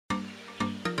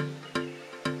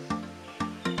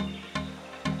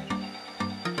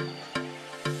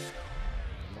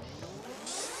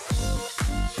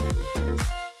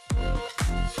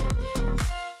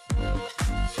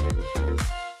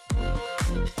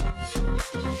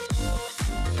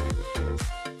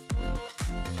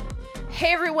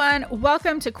Hey everyone,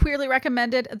 welcome to Queerly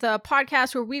Recommended, the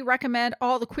podcast where we recommend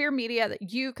all the queer media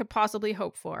that you could possibly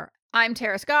hope for. I'm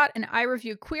Tara Scott, and I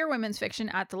review queer women's fiction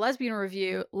at The Lesbian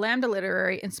Review, Lambda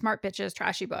Literary, and Smart Bitches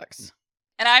Trashy Books.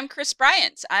 And I'm Chris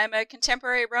Bryant. I'm a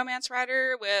contemporary romance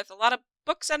writer with a lot of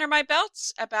books under my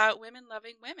belt about women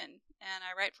loving women, and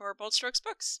I write for Bold Strokes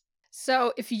Books.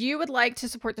 So if you would like to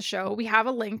support the show, we have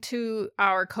a link to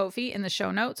our Ko-fi in the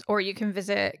show notes, or you can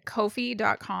visit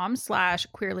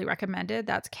ko-fi.com/queerly recommended.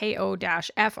 That's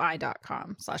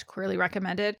ko-fi.com/queerly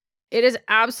recommended. It is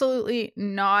absolutely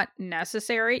not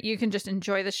necessary. You can just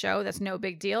enjoy the show. That's no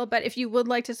big deal. But if you would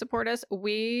like to support us,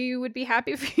 we would be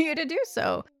happy for you to do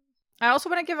so. I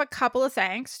also want to give a couple of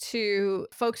thanks to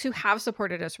folks who have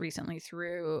supported us recently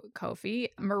through Ko-fi.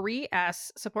 Marie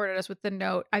S. supported us with the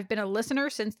note, "I've been a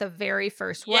listener since the very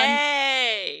first one.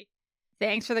 Yay!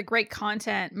 Thanks for the great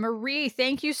content." Marie,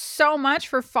 thank you so much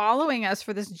for following us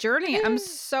for this journey. I'm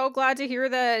so glad to hear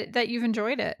that you've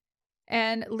enjoyed it.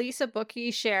 And Lisa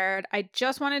Bookie shared, "I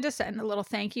just wanted to send a little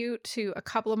thank you to a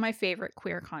couple of my favorite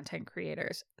queer content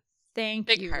creators." Thank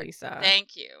Big you, heart. Lisa.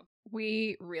 Thank you.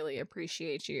 We really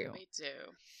appreciate you. We do.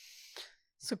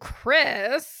 So,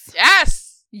 Chris.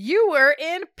 Yes! You were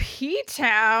in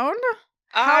P-Town.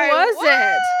 How I was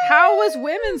it? How was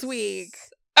Women's Week?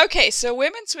 Okay, so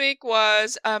Women's Week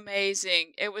was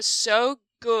amazing. It was so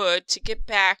good to get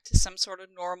back to some sort of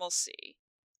normalcy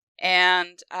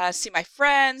and see my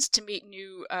friends, to meet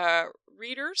new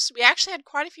readers. We actually had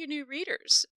quite a few new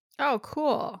readers. Oh,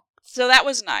 cool. So that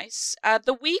was nice.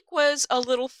 The week was a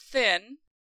little thin,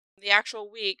 the actual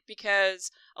week,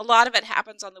 because a lot of it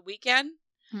happens on the weekend.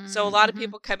 So a lot of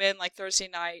people come in like Thursday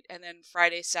night and then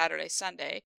Friday, Saturday,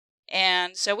 Sunday.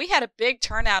 And so we had a big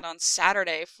turnout on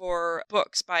Saturday for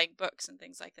books, buying books and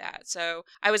things like that. So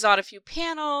I was on a few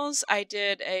panels. I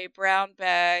did a brown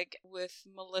bag with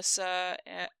Melissa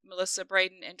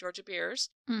Braden and Georgia Beers.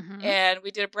 And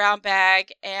we did a brown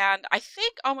bag. And I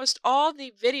think almost all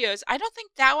the videos, I don't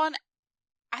think that one,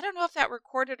 I don't know if that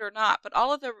recorded or not, but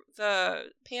all of the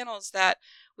panels that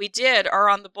we did are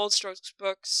on the Bold Strokes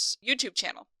Books YouTube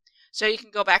channel. So you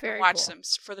can go back and watch them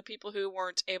for the people who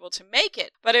weren't able to make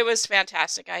it. But it was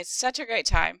fantastic. I had such a great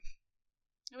time.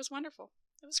 It was wonderful.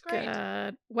 It was great.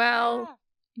 Good. Well,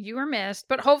 you were missed.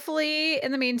 But hopefully,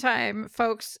 in the meantime,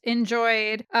 folks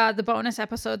enjoyed the bonus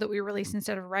episode that we released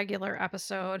instead of regular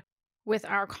episode with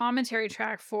our commentary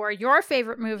track for your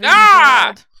favorite movie in the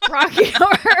world, Rocky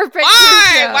Horror Picture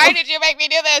Show. Why did you make me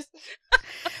do this?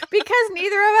 Because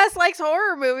neither of us likes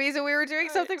horror movies, and we were doing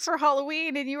something for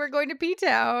Halloween, and you were going to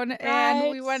P-Town, and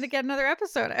we wanted to get another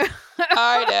episode out.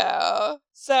 I know.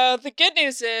 So the good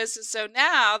news is so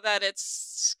now that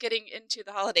it's getting into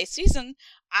the holiday season,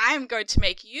 I'm going to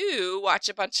make you watch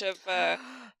a bunch of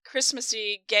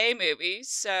Christmassy gay movies,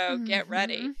 so get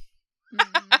ready.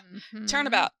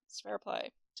 Turnabout. It's fair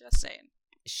play. Just saying.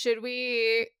 Should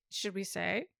we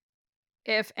say,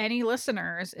 if any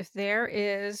listeners, if there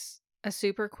is a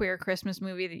super queer Christmas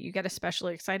movie that you get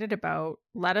especially excited about,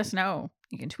 let us know.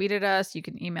 You can tweet at us. You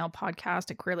can email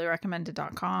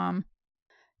podcast@queerlyrecommended.com.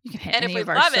 You can hit any of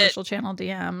our social channel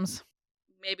DMs.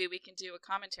 Maybe we can do a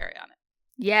commentary on it.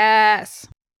 Yes.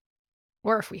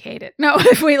 Or if we hate it. No,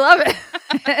 if we love it.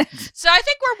 So I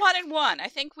think we're 1-1. I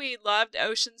think we loved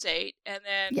Ocean's 8, and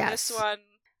then this one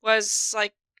was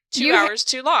like 2 hours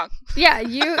too long. Yeah,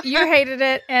 you hated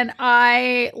it, and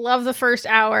I love the first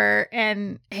hour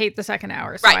and hate the second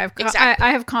hour. So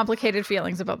I have complicated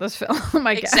feelings about this film,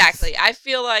 I guess. Exactly. I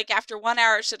feel like after 1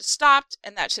 hour it should have stopped,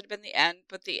 and that should have been the end.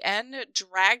 But the end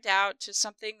dragged out to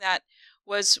something that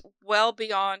was well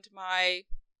beyond my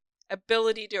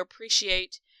ability to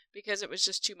appreciate, because it was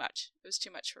just too much. It was too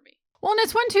much for me. Well, and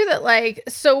it's one too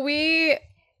that so we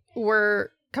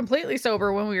were completely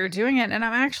sober when we were doing it, and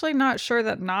I'm actually not sure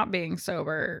that not being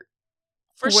sober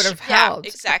would have helped. Yeah,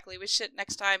 exactly. We should,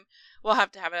 next time, we'll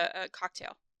have to have a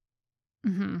cocktail.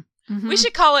 We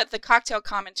should call it the cocktail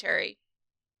commentary.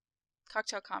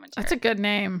 Cocktail commentary. That's a good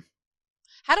name.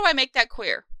 How do I make that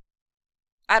queer?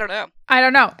 I don't know.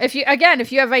 If you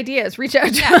have ideas, reach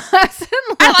out to us.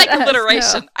 I like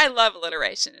alliteration. I love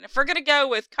alliteration. And if we're going to go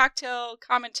with cocktail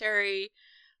commentary,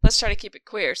 let's try to keep it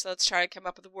queer. So let's try to come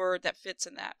up with a word that fits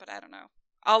in that. But I don't know.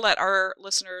 I'll let our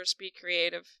listeners be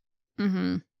creative.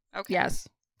 Okay. Yes,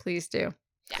 please do.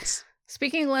 Yes.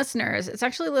 Speaking of listeners, it's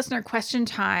actually listener question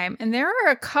time. And there are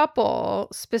a couple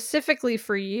specifically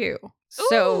for you. Ooh.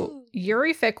 So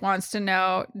Yuri Fick wants to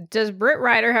know, does Britt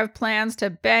Ryder have plans to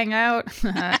bang out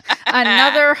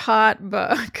another hot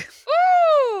book?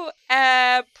 Ooh!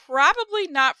 Probably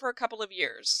not for a couple of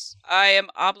years. I am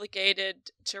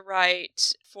obligated to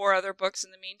write 4 other books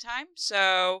in the meantime,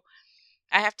 so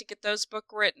I have to get those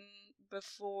books written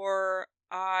before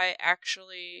I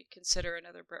actually consider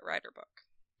another Brit Writer book.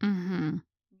 Mm-hmm.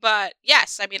 But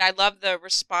yes, I mean, I love the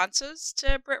responses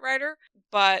to Brit Writer,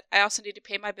 but I also need to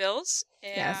pay my bills,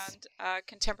 and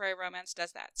contemporary romance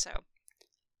does that. So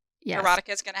erotica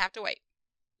is going to have to wait.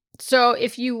 So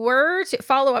if you were to,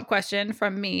 follow-up question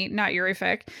from me, not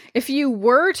Yurific, if you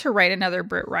were to write another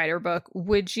Brit Writer book,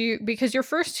 would you, because your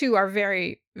first 2 are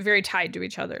very, very tied to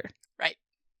each other. Right.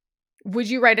 Would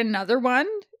you write another one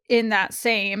in that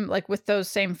same, like with those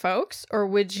same folks, or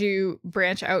would you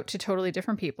branch out to totally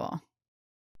different people?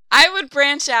 I would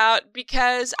branch out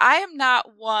because I am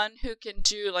not one who can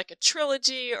do like a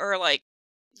trilogy or like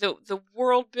the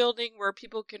world building where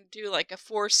people can do like a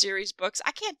 4-series books.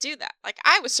 I can't do that. Like,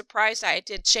 I was surprised I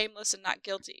did Shameless and Not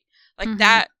Guilty. Like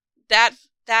I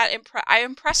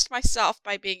impressed myself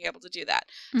by being able to do that.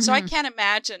 So I can't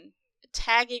imagine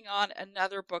tagging on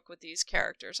another book with these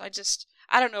characters.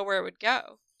 I don't know where it would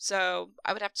go. So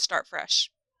I would have to start fresh.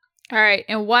 All right.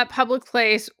 In what public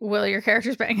place will your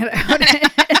characters bang it out?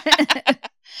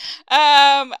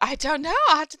 I don't know.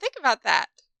 I'll have to think about that.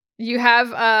 You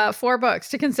have 4 books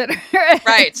to consider.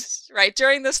 Right.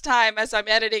 During this time, as I'm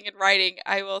editing and writing,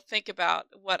 I will think about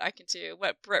what I can do,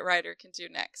 what Brit Writer can do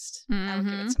next. I will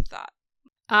give it some thought.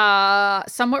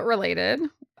 Somewhat related,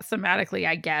 thematically,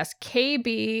 I guess.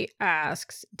 KB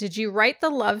asks, did you write the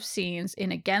love scenes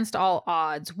in Against All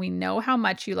Odds? We know how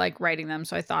much you like writing them,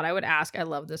 so I thought I would ask. I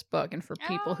love this book. And for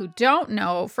people who don't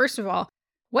know, first of all,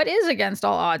 what is Against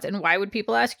All Odds, and why would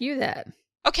people ask you that?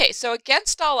 Okay, so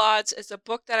Against All Odds is a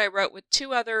book that I wrote with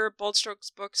 2 other Bold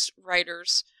Strokes Books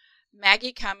writers,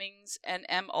 Maggie Cummings and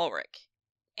M. Ulrich.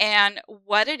 And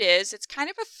what it is, it's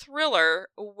kind of a thriller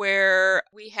where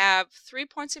we have 3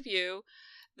 points of view.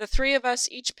 The 3 of us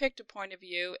each picked a point of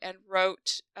view and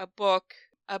wrote a book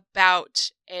about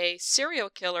a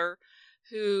serial killer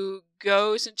who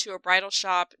goes into a bridal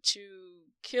shop to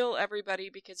kill everybody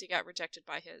because he got rejected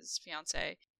by his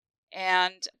fiancée.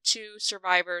 And 2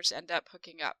 survivors end up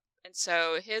hooking up. And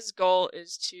so his goal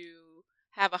is to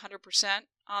have 100%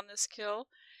 on this kill.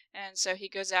 And so he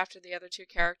goes after the other 2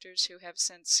 characters who have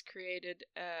since created,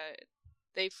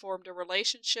 they formed a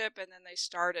relationship, and then they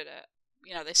started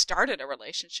a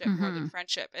relationship more than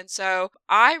friendship. And so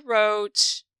I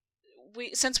wrote,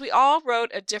 since we all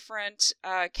wrote a different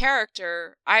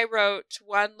character, I wrote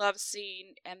one love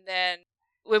scene, and then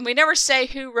when we never say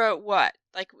who wrote what,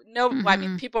 like, I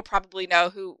mean, people probably know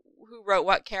who wrote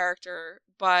what character,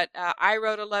 but I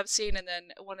wrote a love scene, and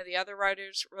then one of the other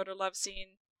writers wrote a love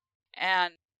scene,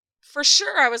 and for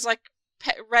sure I was like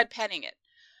red penning it.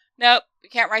 Nope, we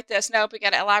can't write this. Nope, we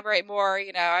got to elaborate more.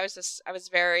 I was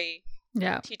very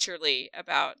teacherly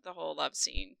about the whole love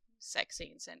scene, sex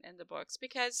scenes in the books,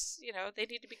 because they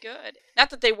need to be good. Not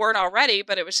that they weren't already,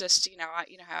 but it was just how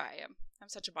I am. I'm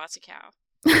such a bossy cow.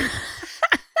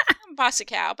 Bossy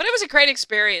cow, but it was a great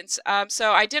experience.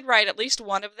 So I did write at least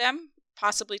one of them,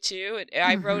 possibly 2.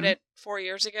 I wrote it 4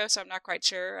 years ago, so I'm not quite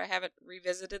sure. I haven't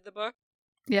revisited the book.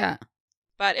 Yeah,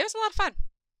 but it was a lot of fun,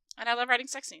 and I love writing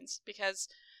sex scenes because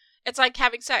it's like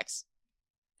having sex,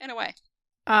 in a way.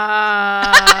 Well,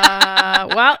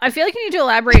 I feel like you need to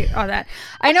elaborate on that.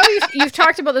 I know you've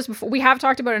talked about this before. We have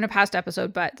talked about it in a past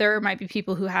episode, but there might be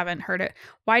people who haven't heard it.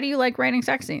 Why do you like writing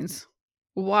sex scenes?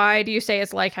 Why do you say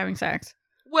it's like having sex?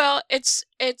 Well, it's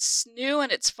new and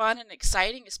it's fun and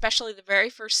exciting, especially the very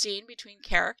first scene between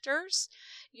characters.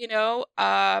 You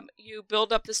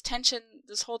build up this tension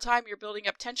this whole time. You're building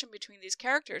up tension between these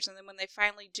characters, and then when they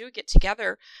finally do get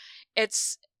together,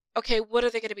 it's okay. What are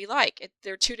they going to be like?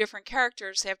 They're 2 different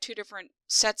characters. They have 2 different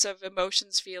sets of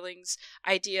emotions, feelings,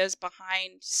 ideas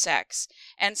behind sex,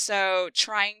 and so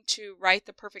trying to write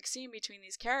the perfect scene between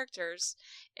these characters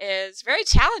is very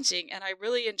challenging, and I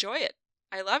really enjoy it.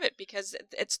 I love it because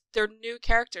they're new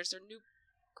characters, they're new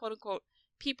quote unquote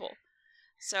people.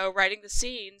 So writing the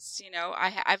scenes,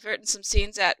 I've written some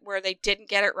scenes where they didn't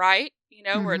get it right,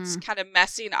 where it's kind of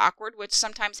messy and awkward, which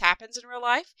sometimes happens in real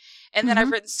life. And then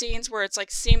I've written scenes where it's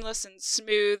like seamless and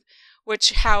smooth,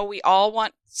 which how we all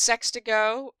want sex to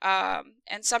go.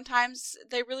 And sometimes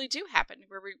they really do happen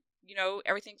where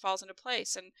everything falls into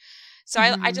place. And so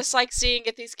I just like seeing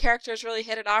if these characters really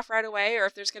hit it off right away, or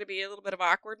if there's going to be a little bit of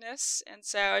awkwardness. And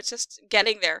so it's just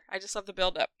getting there. I just love the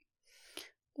build up.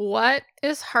 What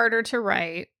is harder to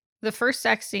write, the first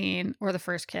sex scene or the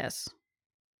first kiss?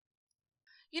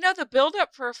 The build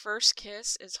up for a first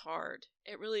kiss is hard.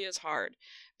 It really is hard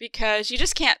because you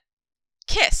just can't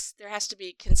kiss. There has to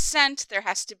be consent. There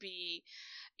has to be,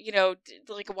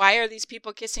 like, why are these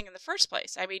people kissing in the first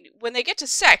place? I mean, when they get to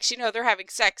sex, they're having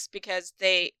sex because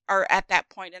they are at that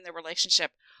point in the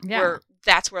relationship where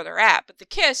that's where they're at. But the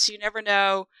kiss, you never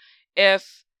know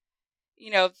if,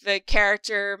 the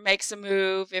character makes a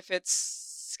move, if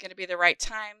it's going to be the right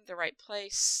time, the right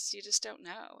place. You just don't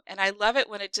know. And I love it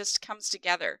when it just comes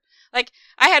together. Like,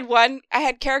 I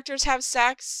had characters have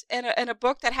sex in a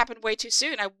book that happened way too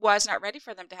soon. I was not ready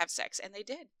for them to have sex, and they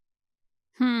did.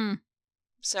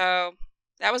 So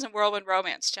that was in Whirlwind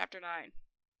Romance, Chapter 9.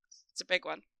 It's a big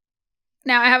one.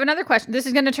 Now, I have another question. This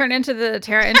is going to turn into the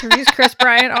Tara Interviews Chris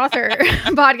Bryant author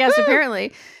podcast,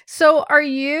 apparently. So are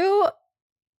you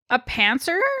a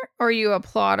pantser, or are you a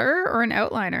plotter, or an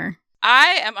outliner?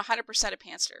 I am 100% a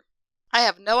pantser. I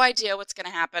have no idea what's going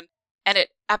to happen, and it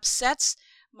upsets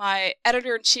my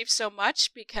editor-in-chief so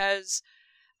much because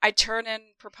I turn in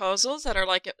proposals that are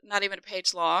like not even a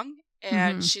page long,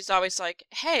 and she's always like,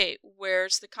 hey,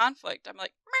 where's the conflict? I'm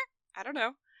like, I don't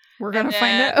know. We're going to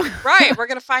find out. Right, we're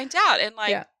going to find out. And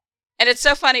and it's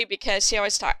so funny because she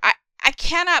always talks, I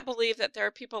cannot believe that there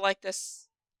are people like this,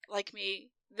 like me,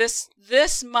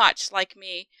 this much like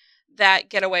me, that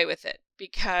get away with it.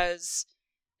 Because,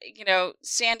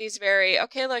 Sandy's very,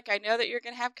 okay, look, I know that you're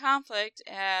going to have conflict,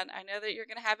 and I know that you're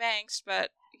going to have angst,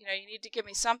 but, you need to give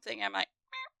me something. I'm like,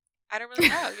 I don't really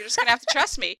know. You're just going to have to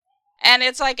trust me. And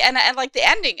it's like, and like the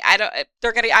ending,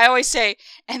 I always say,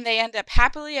 and they end up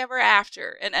happily ever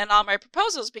after and all my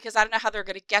proposals, because I don't know how they're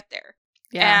going to get there.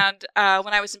 Yeah. And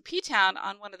when I was in P-Town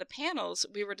on one of the panels,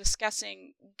 we were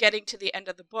discussing getting to the end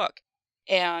of the book.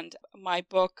 And my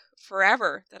book,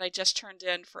 Forever, that I just turned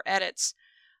in for edits,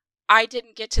 I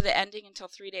didn't get to the ending until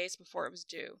 3 days before it was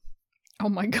due. Oh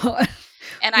my God.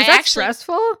 And was that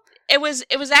stressful? It was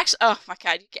actually, oh my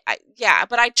God. Yeah,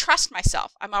 but I trust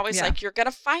myself. I'm always like, you're going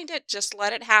to find it. Just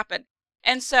let it happen.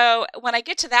 And so when I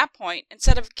get to that point,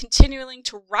 instead of continuing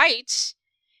to write,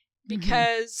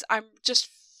 because I'm just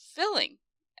filling,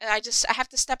 I have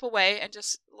to step away and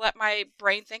just let my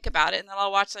brain think about it. And then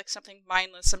I'll watch like something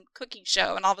mindless, some cooking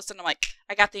show. And all of a sudden I'm like,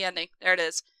 I got the ending. There it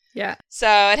is. Yeah. So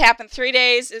it happened 3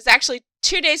 days. It was actually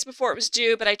 2 days before it was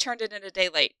due, but I turned it in a day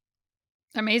late.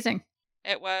 Amazing.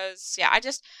 It was, I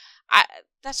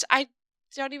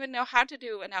don't even know how to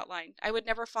do an outline. I would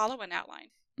never follow an outline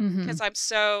because I'm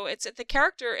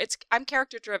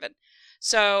character driven.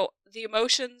 So the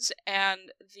emotions and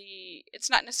it's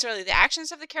not necessarily the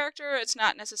actions of the character. It's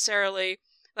not necessarily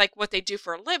like what they do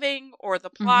for a living or the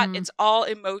plot. It's all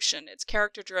emotion. It's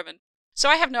character driven. So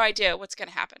I have no idea what's going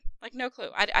to happen. Like, no clue.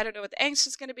 I don't know what the angst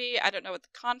is going to be. I don't know what the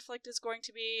conflict is going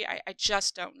to be. I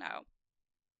just don't know.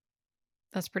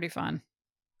 That's pretty fun.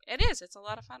 It is. It's a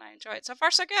lot of fun. I enjoy it. So far,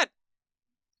 so good.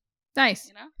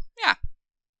 Nice. Yeah.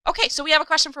 Okay, so we have a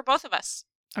question for both of us.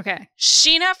 Okay.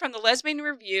 Sheena from the Lesbian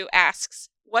Review asks,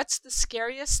 what's the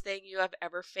scariest thing you have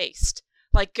ever faced?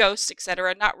 Like ghosts,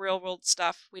 etc. Not real world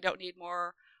stuff. We don't need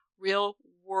more real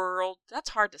world.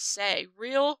 That's hard to say.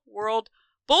 Real world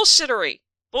bullshittery.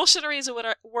 Bullshittery is a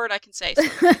word I can say. So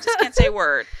I just can't say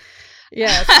word.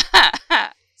 Yes.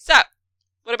 So,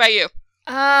 what about you?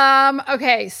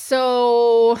 Okay,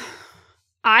 so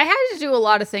I had to do a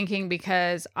lot of thinking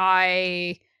because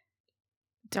I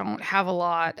don't have a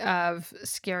lot of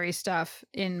scary stuff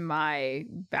in my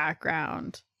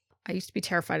background. I used to be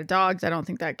terrified of dogs. I don't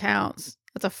think that counts.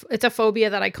 It's a phobia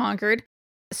that I conquered.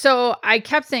 So I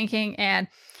kept thinking, and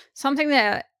something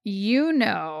that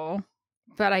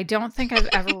but I don't think I've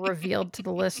ever revealed to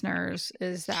the listeners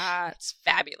is that it's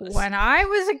fabulous. When I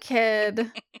was a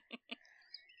kid,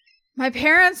 my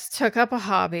parents took up a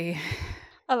hobby.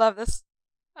 I love this.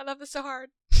 I love this so hard.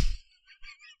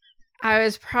 I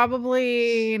was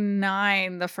probably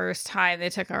 9 the first time they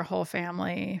took our whole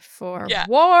family for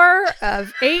War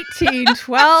of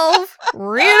 1812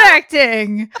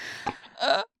 reenacting.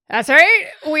 That's right.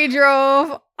 We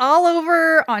drove all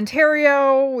over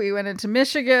Ontario. We went into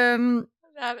Michigan,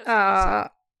 awesome.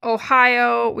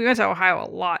 Ohio. We went to Ohio a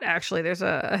lot, actually. There's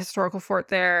a historical fort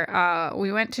there.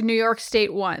 We went to New York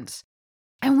State once.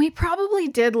 And we probably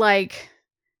did like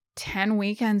 10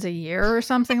 weekends a year or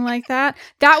something like that.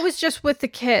 That was just with the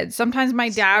kids. Sometimes my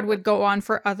dad would go on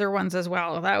for other ones as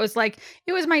well. That was like,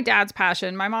 it was my dad's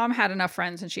passion. My mom had enough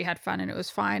friends and she had fun and it was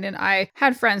fine. And I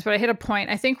had friends, but I hit a point,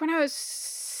 I think when I was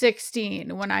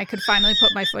 16, when I could finally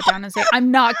put my foot down and say, I'm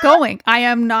not going. I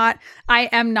am not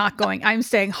going. I'm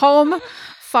staying home.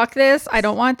 Fuck this. I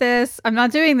don't want this. I'm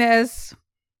not doing this.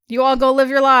 You all go live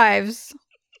your lives.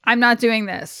 I'm not doing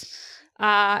this.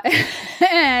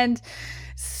 And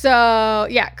so,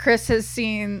 yeah, Chris has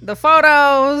seen the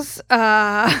photos.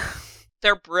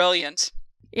 They're brilliant.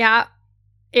 Yeah.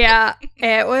 Yeah,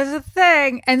 it was a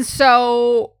thing. And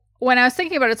so when I was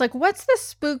thinking about it, it's like, what's the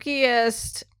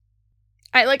spookiest?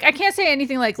 I can't say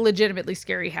anything like legitimately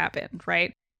scary happened,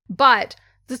 right? But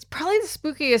this probably the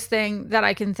spookiest thing that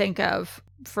I can think of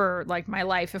for like my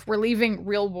life, if we're leaving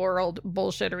real world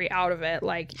bullshittery out of it.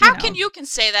 Like, how can you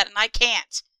say that and I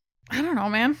can't? I don't know,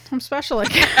 man. I'm special, I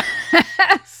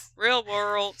guess. Real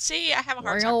world. See, I have a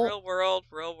hard time. Real world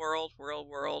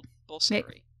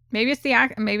bullshittery. Maybe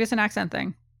it's an accent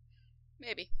thing.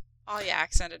 Maybe all you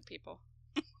accented people.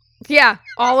 Yeah,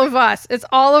 all of us. It's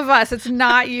all of us. It's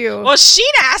not you. Well, she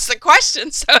asked the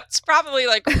question, so it's probably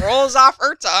like rolls off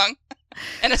her tongue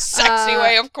in a sexy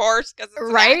way, of course, because it's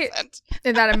an accent.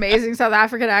 In that amazing South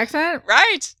African accent.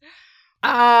 Right.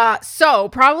 So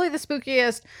probably the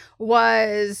spookiest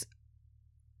was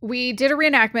we did a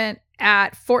reenactment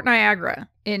at Fort Niagara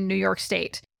in New York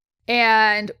State.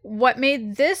 And what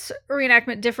made this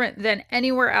reenactment different than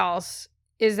anywhere else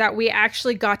is that we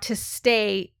actually got to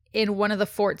stay in one of the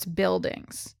fort's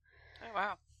buildings. Oh,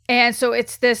 wow. And so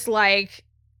it's this like,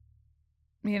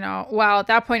 well, at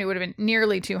that point it would have been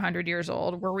nearly 200 years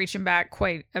old. We're reaching back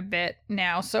quite a bit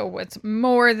now. So it's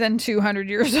more than 200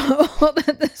 years old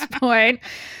at this point.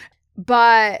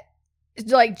 But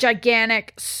it's like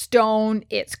gigantic stone.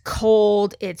 It's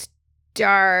cold. It's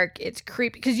dark. It's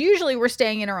creepy. Because usually we're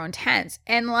staying in our own tents.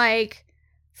 And like,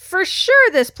 for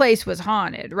sure this place was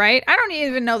haunted, right? I don't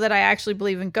even know that I actually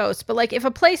believe in ghosts, but like if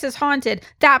a place is haunted,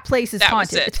 that place is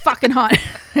haunted. It's fucking haunted.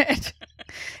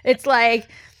 It's like,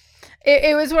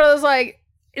 it was one of those like,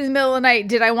 in the middle of the night,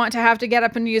 did I want to have to get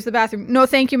up and use the bathroom? No,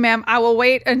 thank you, ma'am. I will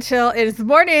wait until it is the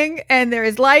morning and there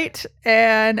is light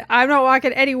and I'm not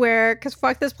walking anywhere because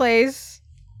fuck this place.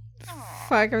 Aww.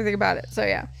 Fuck everything about it. So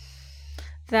yeah,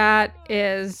 that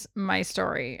is my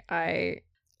story. I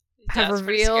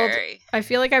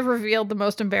feel like I've revealed the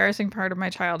most embarrassing part of my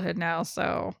childhood now,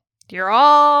 so you're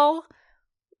all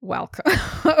welcome.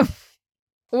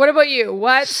 What about you?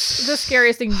 What's the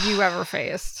scariest thing you ever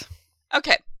faced?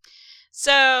 Okay.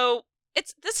 So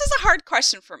this is a hard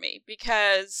question for me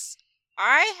because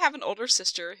I have an older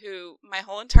sister who my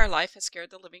whole entire life has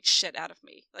scared the living shit out of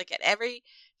me. Like at every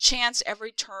chance,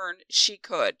 every turn she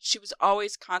could, she was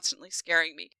always constantly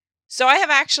scaring me. So I have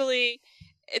actually,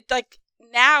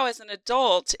 now as an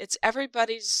adult, it's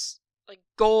everybody's like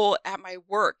goal at my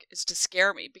work is to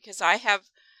scare me because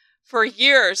for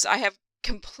years, I have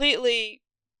completely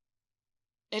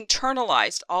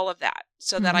internalized all of that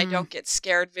so that I don't get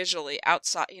scared visually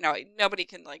outside. Nobody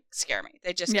can like scare me.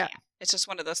 They just can't. It's just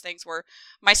one of those things where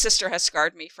my sister has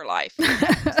scarred me for life.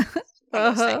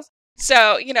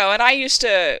 So,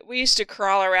 and we used to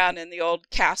crawl around in the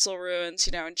old castle ruins,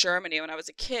 in Germany when I was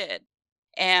a kid.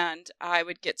 And I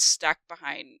would get stuck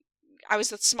behind, I was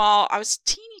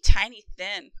teeny tiny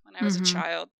thin when I was a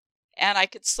child. And I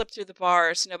could slip through the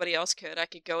bars. Nobody else could. I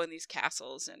could go in these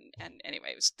castles. And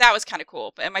anyway, that was kind of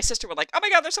cool. And my sister would like, oh my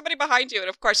God, there's somebody behind you. And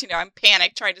of course, I'm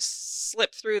panicked trying to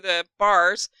slip through the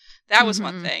bars. That was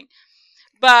one thing.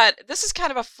 But this is kind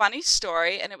of a funny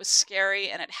story, and it was scary,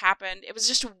 and it happened. It was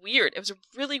just weird. It was a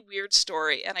really weird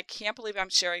story, and I can't believe I'm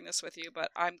sharing this with you,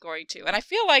 but I'm going to. And I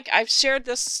feel like I've shared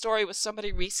this story with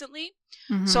somebody recently,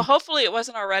 so hopefully it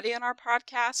wasn't already on our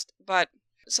podcast,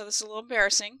 so this is a little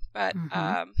embarrassing, but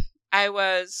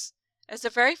it's the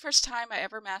very first time I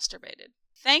ever masturbated.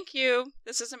 Thank you.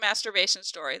 This is a masturbation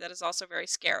story that is also very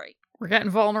scary. We're getting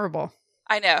vulnerable.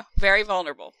 I know, very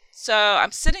vulnerable. So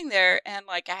I'm sitting there and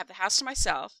like I have the house to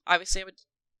myself. Obviously,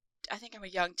 I think I'm a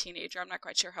young teenager. I'm not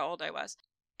quite sure how old I was.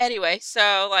 Anyway,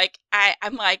 so like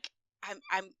I'm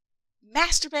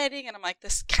masturbating and I'm like,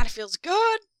 this kind of feels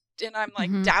good. And I'm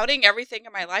like doubting everything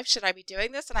in my life. Should I be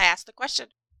doing this? And I asked the question,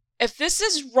 if this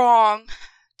is wrong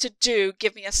to do,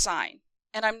 give me a sign.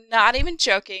 And I'm not even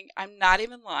joking. I'm not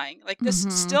even lying. Like this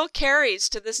still carries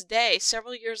to this day,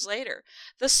 several years later.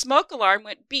 The smoke alarm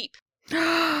went beep.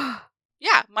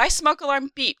 Yeah, my smoke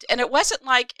alarm beeped. And it wasn't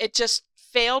like it just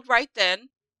failed right then.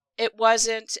 It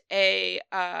wasn't a,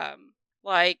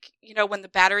 when the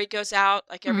battery goes out,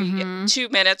 like every 2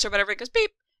 minutes or whatever, it goes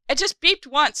beep. It just beeped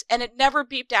once, and it never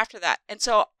beeped after that. And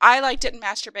so I didn't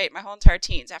masturbate my whole entire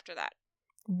teens after that.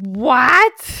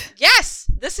 What? Yes,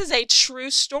 this is a true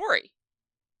story.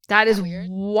 That is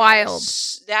wild.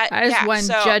 That is one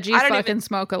judgy fucking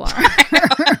smoke alarm.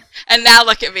 And now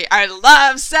look at me. I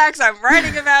love sex. I'm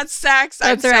writing about sex.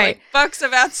 I'm selling books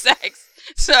about sex.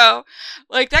 So,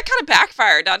 that kind of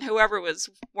backfired on whoever was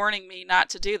warning me not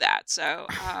to do that. So,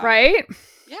 right?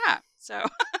 Yeah. So,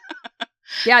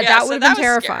 that would have been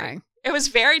terrifying. Scary. It was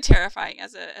very terrifying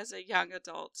as a young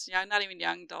adult. Not even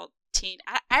young adult, teen.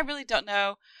 I really don't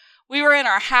know. We were in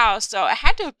our house, so I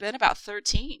had to have been about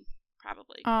 13.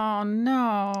 probably. Oh,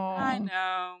 no. I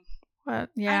know. What?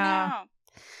 Yeah. I know.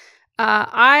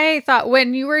 I thought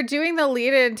when you were doing the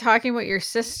lead-in talking about your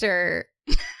sister,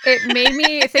 it made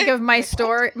me think of my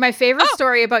story, my favorite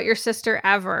story about your sister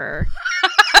ever.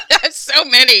 I have so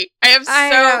many.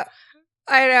 I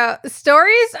know.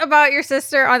 Stories about your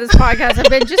sister on this podcast have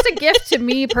been just a gift to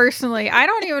me personally. I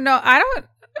don't even know.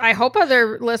 I hope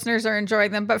other listeners are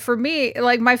enjoying them. But for me,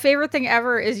 like, my favorite thing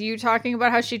ever is you talking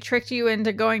about how she tricked you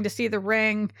into going to see The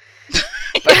Ring.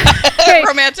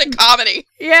 Romantic comedy.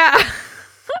 Yeah.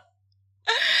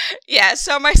 Yeah,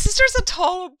 so my sister's a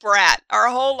total brat. Our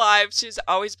whole lives, she's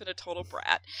always been a total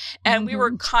brat. And we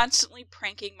were constantly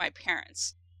pranking my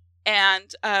parents.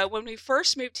 And when we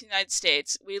first moved to the United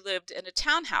States, we lived in a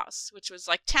townhouse, which was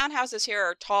like, townhouses here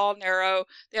are tall, narrow.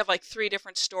 They have like 3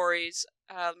 different stories.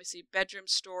 Let me see, bedroom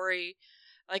story.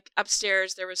 Like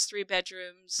upstairs, there was 3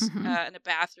 bedrooms and a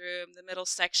bathroom. The middle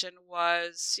section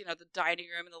was, the dining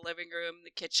room and the living room,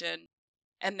 the kitchen.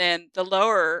 And then the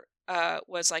lower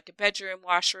was like a bedroom,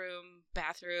 washroom,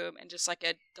 bathroom, and just like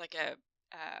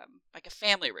a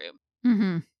family room.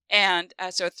 Mm-hmm. And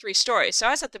so 3 stories. So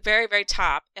I was at the very, very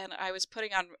top, and I was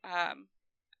putting on,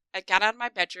 I got out of my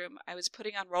bedroom, I was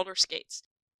putting on roller skates.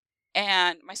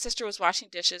 And my sister was washing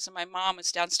dishes, and my mom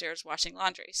was downstairs washing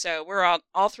laundry. So we're on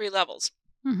all 3 levels.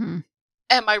 Mm-hmm.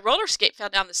 And my roller skate fell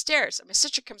down the stairs. And my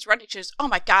sister comes running. She goes, "Oh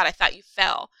my God, I thought you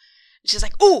fell." And she's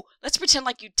like, "Oh, let's pretend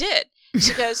like you did."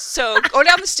 She goes, "So go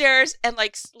down the stairs and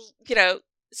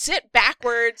sit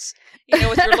backwards,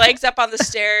 with your legs up on the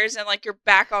stairs and like your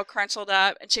back all crunching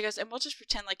up." And she goes, "And we'll just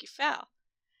pretend like you fell."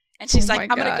 And she's like,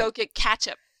 "I'm going to go get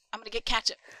ketchup. I'm going to get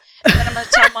ketchup. And then I'm going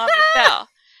to tell Mom you fell."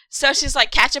 So she's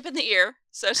like, ketchup in the ear.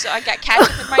 So I got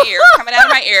ketchup in my ear, coming out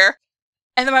of my ear.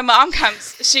 And then my mom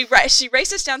comes. She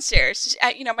races downstairs.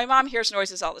 My mom hears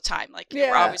noises all the time. Like,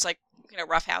 we're always like,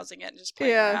 roughhousing it and just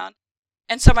playing around.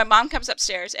 And so my mom comes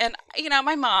upstairs, and,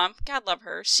 my mom, God love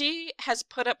her, she has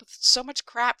put up with so much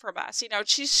crap from us.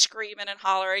 She's screaming and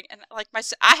hollering, and like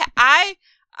I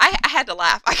had to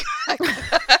laugh. I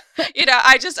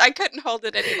couldn't hold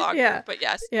it any longer. Yeah. But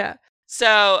yes. Yeah.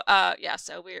 So,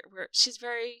 so she's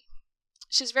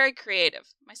very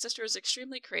creative. My sister is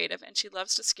extremely creative, and she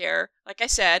loves to scare, like I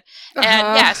said.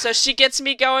 And so she gets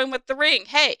me going with The Ring.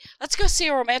 Hey, let's go see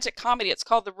a romantic comedy. It's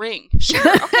called The Ring. Sure.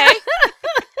 Okay.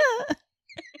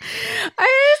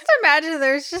 I just imagine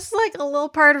there's just like a little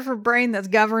part of her brain that's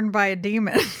governed by a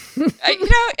demon.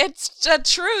 It's the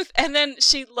truth. And then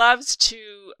she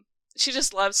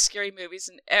just loves scary movies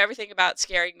and everything about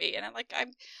scaring me. And I'm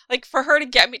like, for her to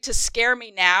get me to scare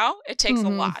me now, it takes a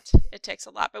lot. It takes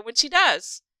a lot. But when she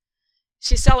does,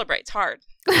 she celebrates hard.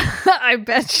 I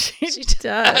bet she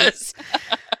does.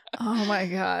 Oh my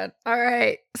God. All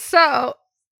right. So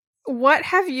what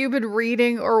have you been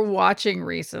reading or watching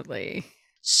recently?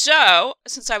 So,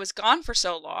 since I was gone for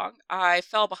so long, I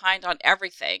fell behind on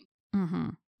everything. Mm-hmm.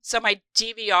 So my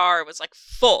DVR was like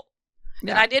full.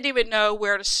 Yeah. And I didn't even know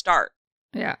where to start.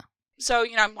 Yeah. So,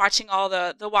 I'm watching all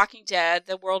the Walking Dead,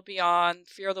 The World Beyond,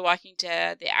 Fear the Walking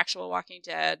Dead, The Actual Walking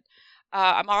Dead.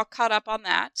 I'm all caught up on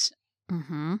that.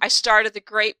 Mm-hmm. I started the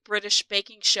Great British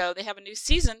Baking Show. They have a new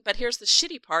season, but here's the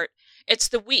shitty part. It's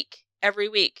the week, every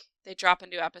week. They drop a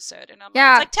new episode. And I'm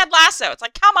like, it's like Ted Lasso. It's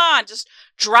like, come on, just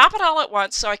drop it all at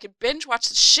once so I can binge watch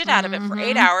the shit out of it for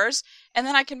 8 hours, and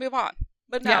then I can move on.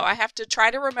 But no, I have to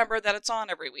try to remember that it's on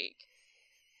every week.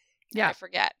 Yeah. I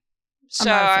forget.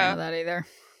 So, I'm not a fan of that either.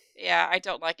 Yeah, I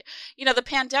don't like it. The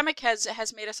pandemic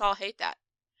has made us all hate that.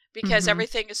 Because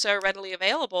everything is so readily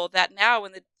available that now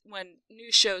when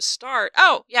new shows start...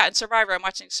 Oh, yeah, and Survivor. I'm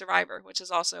watching Survivor, which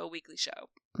is also a weekly show.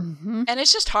 Mm-hmm. And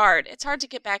it's just hard. It's hard to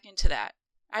get back into that.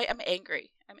 I'm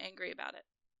angry. I'm angry about it.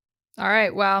 All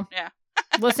right. Well, yeah.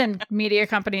 Listen, media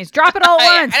companies, drop it all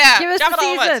at once. Give us the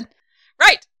season.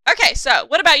 Right. Okay. So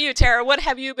what about you, Tara? What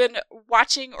have you been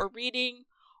watching or reading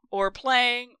or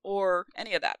playing or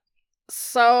any of that?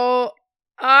 So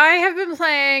I have been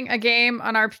playing a game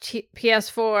on our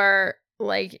PS4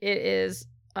 like it is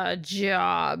a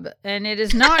job, and it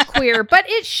is not queer, but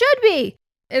it should be.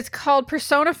 It's called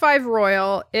Persona 5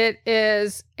 Royal. It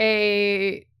is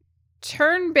a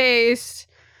turn-based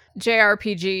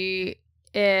JRPG.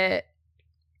 It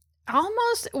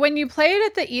almost, when you play it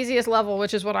at the easiest level,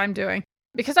 which is what I'm doing,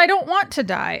 because I don't want to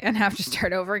die and have to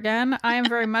start over again. I am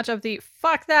very much of the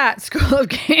fuck that school of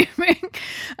gaming.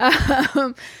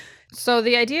 So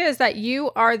the idea is that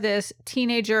you are this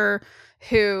teenager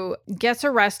who gets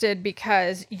arrested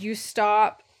because you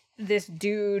stop this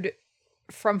dude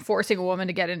from forcing a woman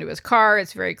to get into his car.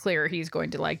 It's very clear he's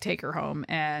going to like take her home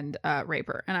and rape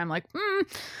her. And I'm like,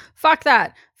 fuck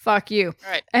that. Fuck you.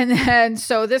 Right. And then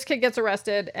so this kid gets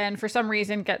arrested and for some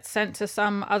reason gets sent to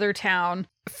some other town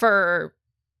for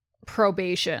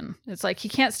probation. It's like he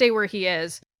can't stay where he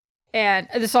is. And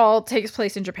this all takes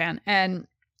place in Japan. And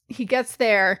he gets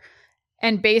there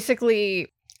and basically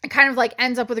kind of like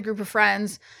ends up with a group of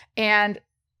friends. And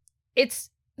it's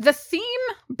the theme,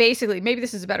 basically, maybe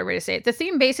this is a better way to say it. The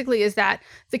theme basically is that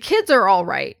the kids are all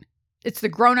right. It's the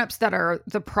grown-ups that are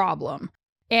the problem.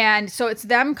 And so it's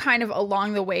them kind of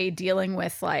along the way dealing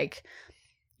with like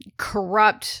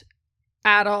corrupt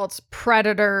adults,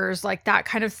 predators, like that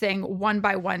kind of thing, one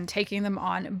by one, taking them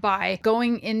on by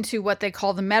going into what they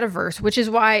call the metaverse, which is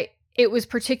why it was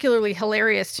particularly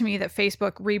hilarious to me that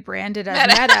Facebook rebranded as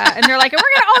Meta. And they're like, and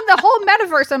we're going to own the whole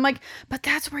metaverse. I'm like, but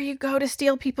that's where you go to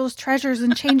steal people's treasures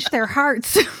and change their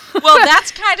hearts. Well,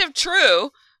 that's kind of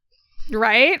true.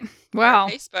 Right? Well,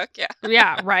 Facebook, yeah.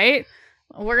 Yeah, right?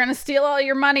 We're going to steal all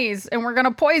your monies and we're going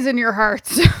to poison your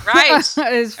hearts. Right.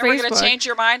 And we're going to change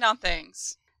your mind on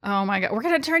things. Oh my God. We're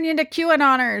going to turn you into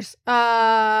QAnoners.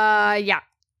 Yeah.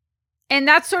 And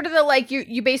that's sort of the, like,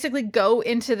 you basically go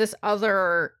into this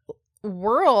other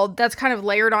world that's kind of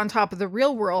layered on top of the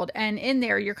real world. And in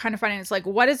there, you're kind of finding it's like,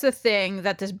 what is the thing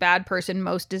that this bad person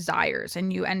most desires?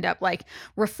 And you end up like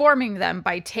reforming them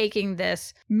by taking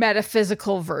this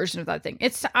metaphysical version of that thing.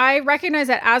 I recognize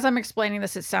that as I'm explaining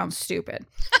this, it sounds stupid.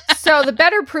 So the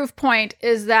better proof point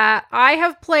is that I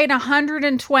have played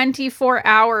 124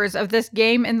 hours of this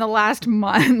game in the last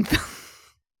month.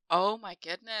 Oh my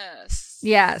goodness.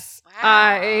 Yes. Wow.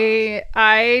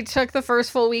 I took the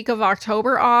first full week of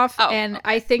October off and okay.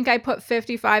 I think I put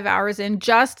 55 hours in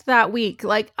just that week.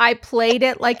 Like I played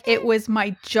it like it was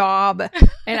my job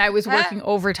and I was working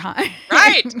overtime.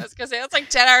 Right. I was going to say, that's like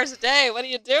 10 hours a day. What are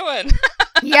you doing?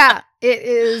 Yeah, it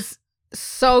is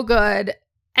so good.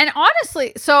 And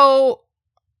honestly, so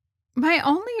my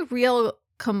only real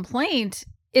complaint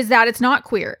is that it's not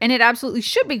queer, and it absolutely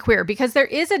should be queer because there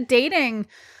is a dating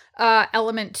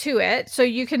element to it. So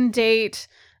you can date,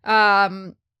 you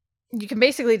can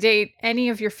basically date any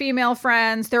of your female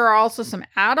friends. There are also some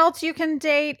adults you can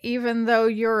date, even though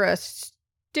you're a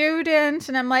student.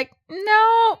 And I'm like,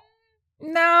 no,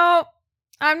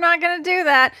 I'm not going to do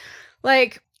that.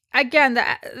 Like, again,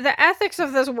 the ethics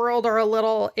of this world are a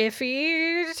little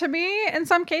iffy to me in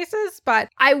some cases, but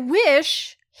I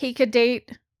wish he could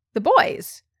date the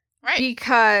boys. Right.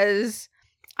 Because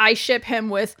I ship him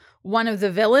with one of the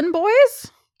villain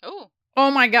boys. Oh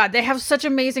my God. They have such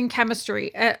amazing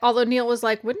chemistry. Although Neil was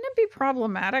like, wouldn't it be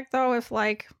problematic though if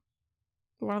like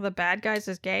one of the bad guys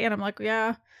is gay? And I'm like,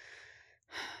 yeah,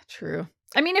 true.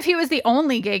 I mean, if he was the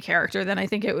only gay character, then I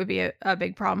think it would be a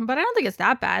big problem. But I don't think it's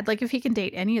that bad. Like if he can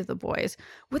date any of the boys,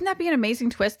 wouldn't that be an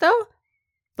amazing twist though?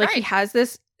 Like right. He has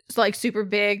this like super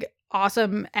big,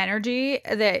 awesome energy.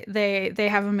 They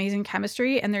have amazing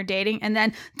chemistry and they're dating. And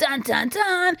then dun dun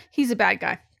dun, he's a bad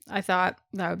guy. I thought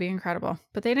that would be incredible.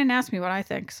 But they didn't ask me what I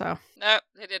think, so. No,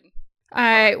 they didn't.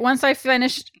 Once I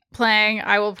finished playing,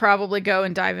 I will probably go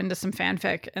and dive into some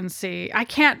fanfic and see. I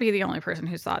can't be the only person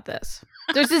who's thought this.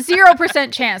 There's a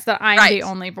 0% chance that I'm right.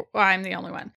 I'm the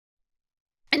only one.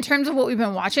 In terms of what we've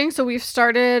been watching, so we've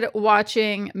started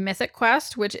watching Mythic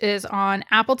Quest, which is on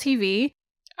Apple TV.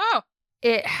 Oh.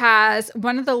 It has,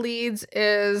 one of the leads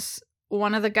is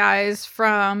one of the guys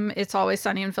from It's Always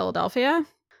Sunny in Philadelphia.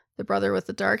 The brother with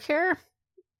the dark hair.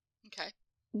 Okay.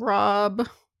 Rob.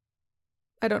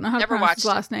 I don't know how to pronounce his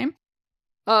last name.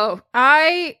 Oh,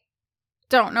 I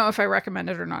don't know if I recommend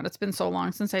it or not. It's been so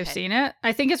long since I've seen it.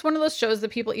 I think it's one of those shows that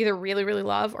people either really, really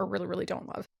love or really, really don't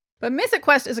love. But Mythic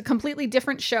Quest is a completely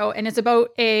different show, and it's about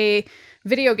a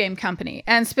video game company.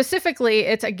 And specifically,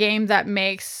 it's a game that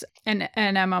makes an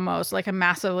MMO, so like a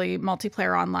massively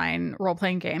multiplayer online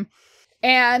role-playing game.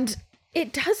 And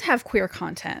it does have queer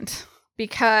content.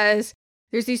 Because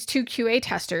there's these two QA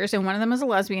testers and one of them is a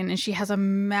lesbian and she has a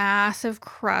massive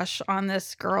crush on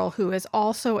this girl who is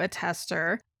also a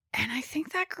tester. And I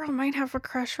think that girl might have a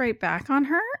crush right back on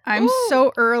her. I'm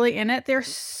so early in it. They're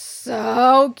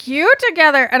so cute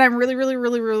together. And I'm really, really,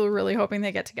 really, really, really hoping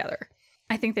they get together.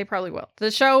 I think they probably will.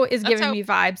 The show is giving me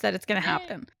vibes that it's going to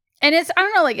happen. And it's, I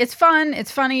don't know, like it's fun.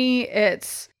 It's funny.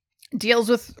 It's deals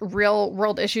with real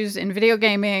world issues in video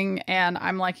gaming. And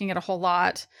I'm liking it a whole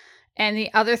lot. And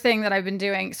the other thing that I've been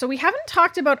doing, so we haven't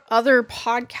talked about other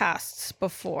podcasts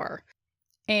before.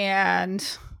 And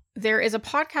there is a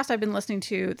podcast I've been listening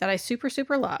to that I super,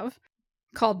 super love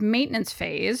called Maintenance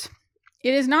Phase.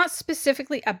 It is not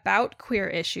specifically about queer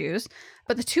issues,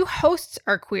 but the two hosts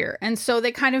are queer. And so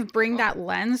they kind of bring that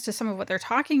lens to some of what they're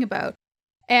talking about.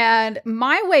 And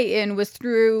my way in was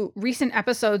through recent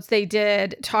episodes they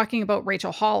did talking about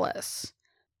Rachel Hollis.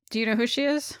 Do you know who she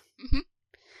is? Mm-hmm.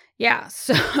 Yeah.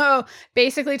 So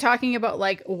basically talking about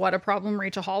like what a problem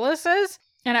Rachel Hollis is.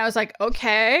 And I was like,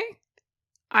 okay,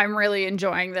 I'm really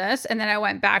enjoying this. And then I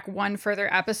went back one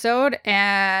further episode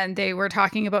and they were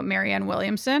talking about Marianne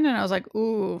Williamson. And I was like,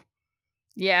 ooh,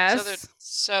 yes.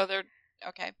 So they're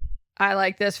okay. I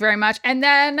like this very much. And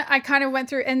then I kind of went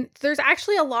through, and there's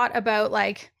actually a lot about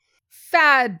like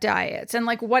fad diets and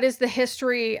like what is the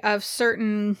history of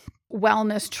certain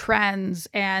wellness trends.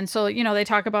 And so, you know, they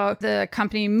talk about the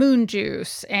company Moon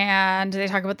Juice and they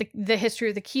talk about the history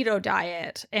of the keto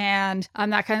diet and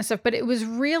that kind of stuff. But it was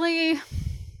really,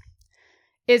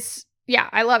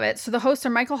 I love it. So the hosts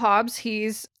are Michael Hobbs.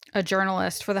 He's a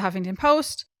journalist for the Huffington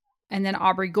Post. And then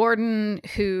Aubrey Gordon,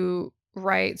 who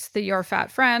writes the Your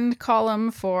Fat Friend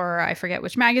column for I forget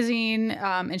which magazine.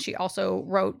 And she also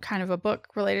wrote kind of a book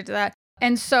related to that.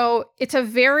 And so it's a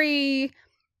very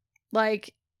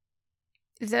like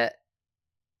the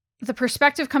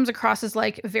perspective comes across as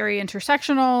like very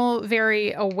intersectional,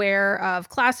 very aware of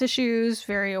class issues,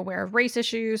 very aware of race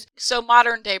issues. So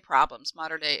modern day problems,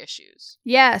 modern day issues.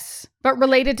 Yes, but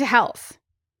related to health.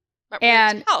 Okay.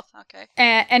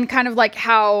 And kind of like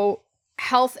how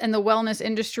health and the wellness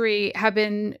industry have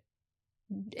been,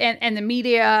 and the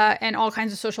media and all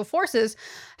kinds of social forces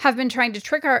have been trying to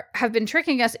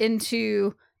tricking us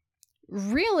into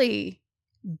really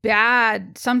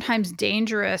bad, sometimes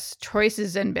dangerous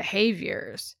choices and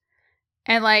behaviors.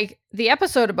 And like the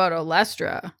episode about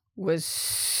Olestra was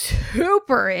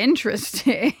super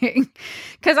interesting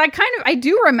because I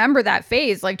do remember that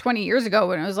phase like 20 years ago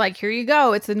when it was like, here you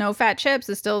go, it's the no fat chips,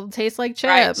 it still tastes like chips.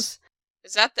 Right.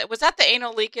 Was that the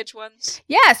anal leakage ones?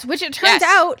 Yes, which it turns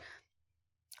out,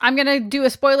 I'm going to do a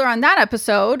spoiler on that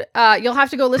episode. You'll have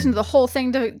to go listen to the whole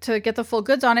thing to get the full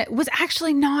goods on it. Was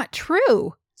actually not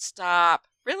true. Stop.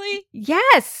 Really?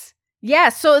 Yes.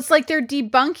 Yes. So it's like they're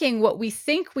debunking what we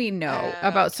think we know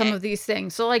about some of these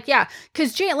things. So like, yeah,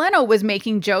 because Jay Leno was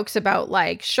making jokes about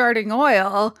like sharding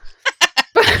oil,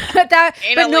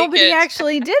 but nobody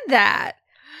actually did that.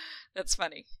 That's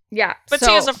funny. Yeah. But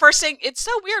see, as the first thing, it's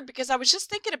so weird because I was just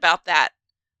thinking about that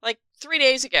like 3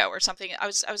 days ago or something. I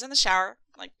was in the shower,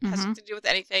 like has nothing to do with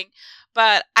anything.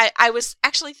 But I was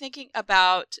actually thinking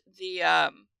about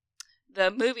the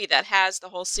movie that has the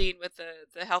whole scene with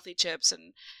the healthy chips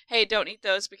and, hey, don't eat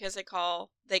those because they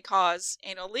cause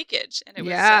anal leakage. And it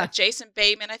was Jason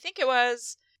Bateman. I think it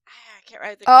was, I can't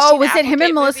remember. Was it him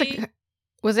and Melissa?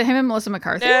 Was it him and Melissa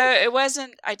McCarthy? No, it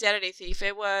wasn't Identity Thief.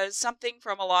 It was something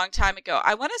from a long time ago.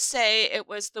 I want to say it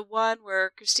was the one where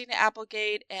Christina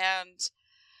Applegate and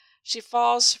she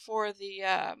falls for the,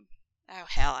 oh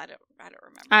hell, I don't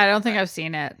remember. I don't think I've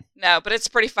seen it. No, but it's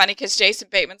pretty funny because Jason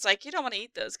Bateman's like, you don't want to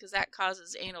eat those because that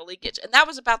causes anal leakage. And that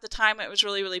was about the time it was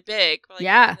really, really big. Like,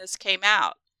 when this came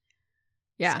out.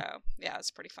 Yeah. So, yeah,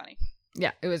 it's pretty funny.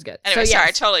 Yeah, it was good. Anyway, so,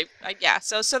 sorry, totally.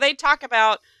 So they talk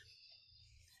about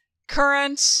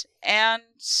current and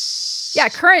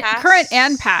current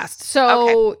and past.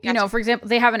 So, you know, for example,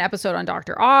 they have an episode on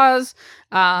Dr. Oz.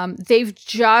 They've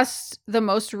just the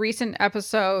most recent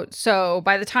episode. So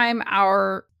by the time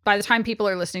people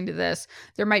are listening to this,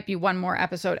 there might be one more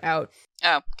episode out.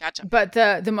 Oh, gotcha. But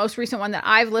the most recent one that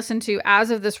I've listened to as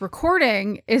of this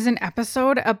recording is an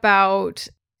episode about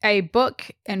a book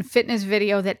and fitness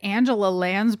video that Angela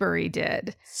Lansbury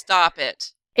did. Stop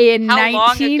it. In How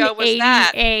long ago was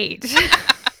that? 1988.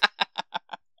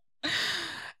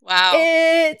 Wow.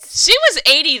 She was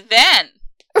 80 then.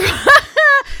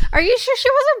 Are you sure she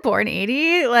wasn't born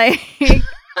 80? Like,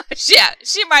 yeah,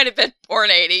 she might have been born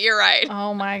 80. You're right.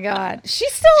 Oh my God.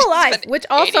 She's still alive, which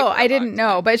also I didn't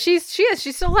know, but she's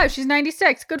still alive. She's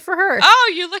 96. Good for her.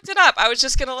 Oh, you looked it up. I was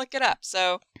just going to look it up.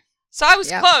 So I was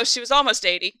close. She was almost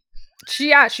 80.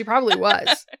 She probably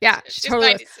was. Yeah. She's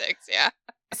totally 96. Yeah.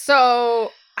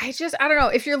 So I don't know.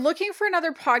 If you're looking for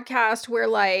another podcast where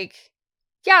like,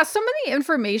 yeah, some of the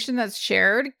information that's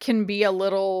shared can be a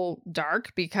little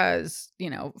dark because, you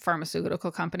know,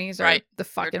 pharmaceutical companies are the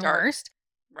fucking worst.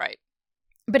 Right.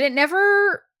 But it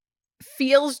never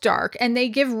feels dark, and they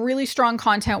give really strong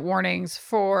content warnings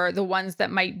for the ones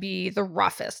that might be the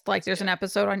roughest. Like there's an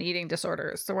episode on eating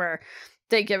disorders where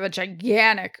they give a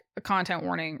gigantic content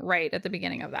warning right at the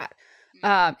beginning of that.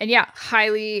 And yeah,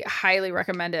 highly, highly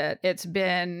recommend it. It's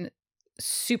been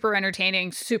super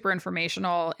entertaining, super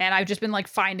informational, and I've just been like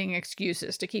finding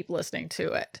excuses to keep listening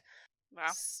to it. Wow.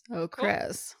 So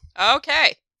Chris. Cool.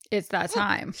 Okay. It's that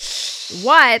time.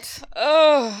 What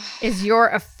is your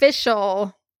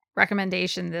official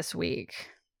recommendation this week?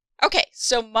 Okay,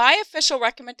 so my official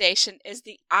recommendation is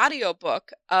the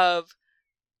audiobook of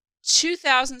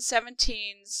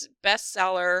 2017's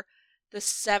bestseller, The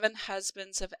 7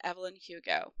 Husbands of Evelyn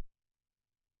Hugo.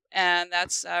 And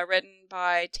that's written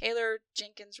by Taylor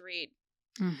Jenkins Reid.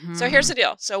 Mm-hmm. So here's the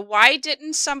deal. So why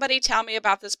didn't somebody tell me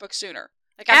about this book sooner?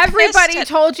 Like, everybody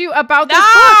told you about this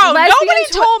book. No, nobody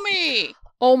told me.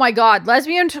 Oh my God.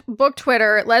 Lesbian book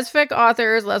Twitter, lesfic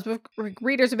authors, lesbic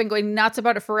readers have been going nuts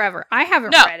about it forever. I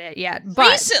haven't read it yet.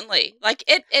 But recently, like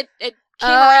it came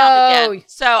around again.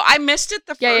 So I missed it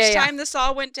the first time this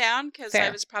all went down because I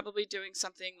was probably doing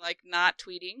something like not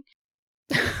tweeting.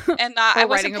 And I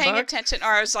wasn't paying attention, or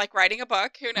I was like writing a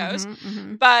book, who knows.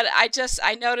 But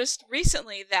I noticed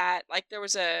recently that like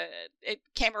it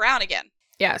came around again.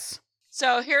 Yes.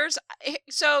 So you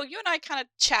and I kind of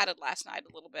chatted last night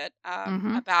a little bit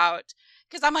about,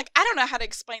 because I'm like, I don't know how to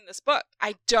explain this book.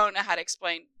 I don't know how to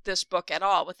explain this book at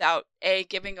all without A,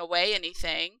 giving away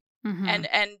anything,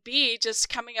 and B, just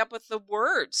coming up with the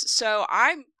words. So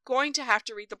I'm going to have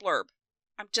to read the blurb.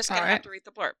 I'm just going to have to read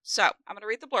the blurb. So I'm going to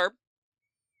read the blurb.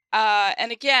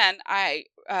 And again,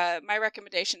 my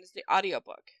recommendation is the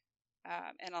audiobook,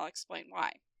 and I'll explain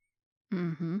why.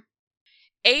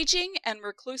 Aging and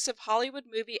reclusive Hollywood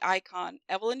movie icon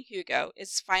Evelyn Hugo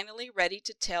is finally ready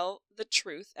to tell the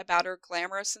truth about her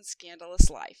glamorous and scandalous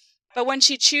life. But when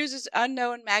she chooses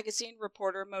unknown magazine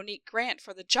reporter Monique Grant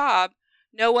for the job,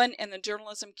 no one in the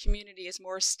journalism community is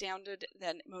more astounded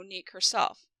than Monique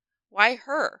herself. Why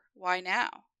her? Why now?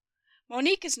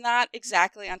 Monique is not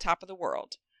exactly on top of the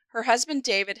world. Her husband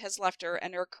David has left her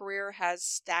and her career has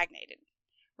stagnated.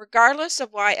 Regardless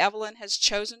of why Evelyn has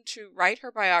chosen to write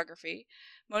her biography,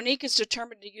 Monique is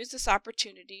determined to use this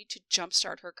opportunity to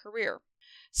jumpstart her career.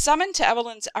 Summoned to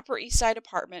Evelyn's Upper East Side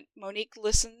apartment, Monique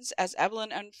listens as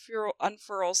Evelyn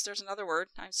unfurls, there's another word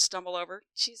I stumble over,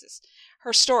 Jesus,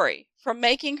 her story, from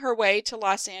making her way to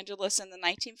Los Angeles in the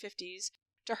 1950s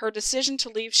to her decision to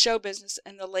leave show business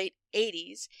in the late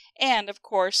 80s, and, of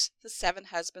course, the 7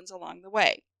 husbands along the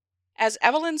way. As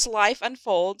Evelyn's life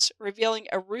unfolds, revealing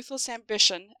a ruthless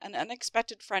ambition, an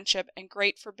unexpected friendship, and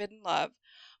great forbidden love,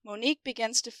 Monique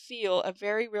begins to feel a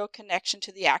very real connection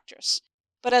to the actress.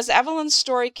 But as Evelyn's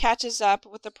story catches up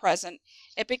with the present,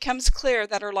 it becomes clear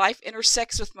that her life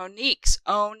intersects with Monique's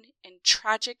own in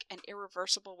tragic and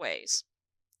irreversible ways.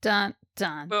 Dun,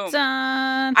 dun, boom.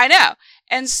 Dun. I know.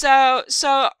 And so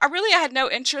I had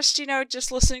no interest,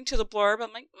 just listening to the blurb.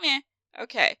 I'm like, meh.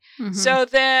 Okay. So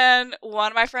then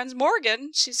one of my friends,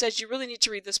 Morgan, she says, you really need to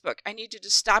read this book. I need you to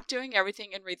stop doing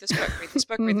everything and read this book, read this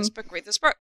book, read this book, read this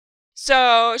book.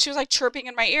 So she was like chirping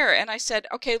in my ear. And I said,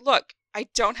 okay, look, I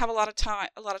don't have a lot of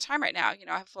time right now. I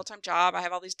have a full-time job. I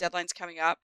have all these deadlines coming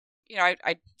up.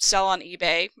 I sell on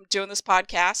eBay. I'm doing this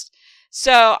podcast.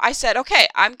 So I said, okay,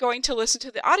 I'm going to listen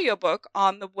to the audiobook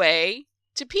on the way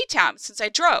to P-Town since I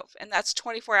drove. And that's a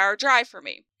 24-hour drive for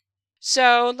me.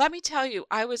 So let me tell you,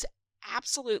 I was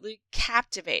absolutely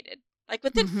captivated. Like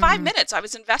within 5 minutes, I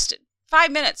was invested.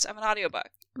 5 minutes of an audiobook.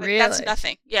 Really? That's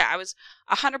nothing. Yeah, I was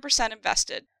 100%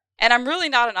 invested. And I'm really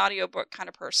not an audiobook kind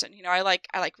of person. I like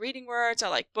reading words. I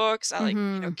like books. I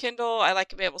like, Kindle. I like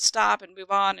to be able to stop and move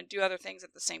on and do other things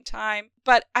at the same time.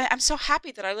 But I'm so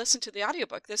happy that I listened to the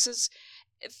audiobook. This is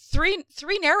three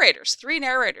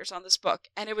narrators on this book.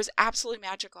 And it was absolutely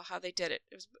magical how they did it.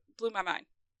 It blew my mind.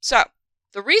 So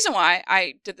the reason why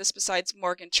I did this, besides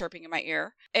Morgan chirping in my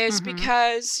ear, is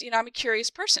because, I'm a curious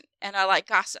person and I like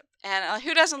gossip. And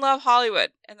who doesn't love Hollywood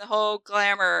and the whole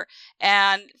glamour?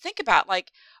 And think about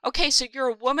okay, so you're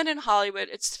a woman in Hollywood.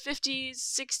 It's 50s,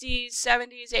 60s,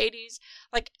 70s, 80s.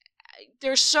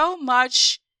 There's so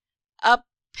much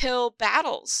uphill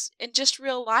battles in just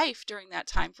real life during that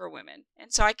time for women.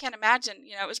 And so I can't imagine,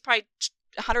 it was probably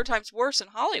 100 times worse in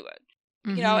Hollywood.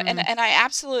 And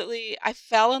I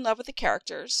fell in love with the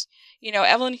characters.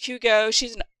 Evelyn Hugo,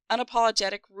 she's an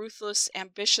unapologetic, ruthless,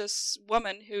 ambitious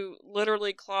woman who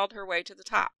literally clawed her way to the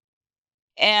top.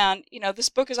 And, this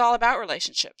book is all about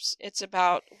relationships. It's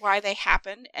about why they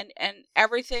happen, and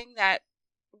everything that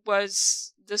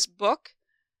was this book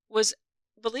was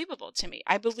believable to me.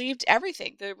 I believed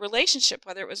everything. The relationship,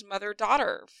 whether it was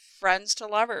mother-daughter, friends to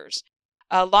lovers,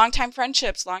 long-time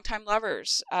friendships, long-time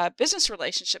lovers, business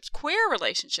relationships, queer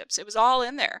relationships. It was all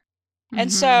in there. And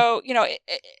so,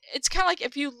 it's kind of like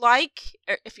if you like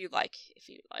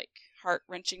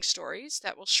heart-wrenching stories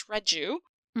that will shred you,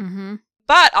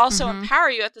 but also empower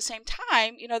you at the same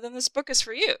time, then this book is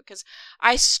for you. Because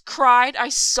I cried, I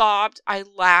sobbed, I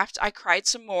laughed, I cried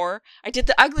some more. I did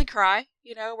the ugly cry.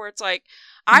 you know, where it's like,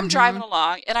 I'm driving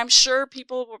along and I'm sure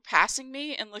people were passing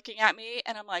me and looking at me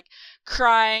and I'm like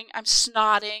crying, I'm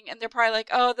snotting, and they're probably like,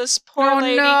 oh, this poor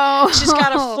lady, she's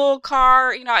got a full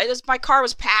car. You know, my car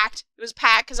was packed. It was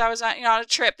packed because I was on, on a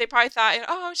trip. They probably thought,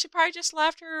 oh, she probably just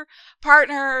left her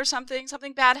partner or something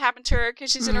bad happened to her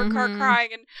because she's in her car crying.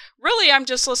 And really, I'm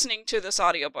just listening to this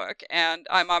audiobook and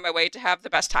I'm on my way to have the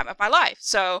best time of my life.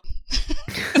 So,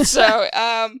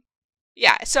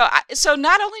 yeah, so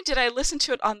not only did I listen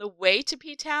to it on the way to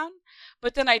P-Town,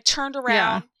 but then I turned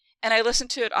around and I listened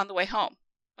to it on the way home.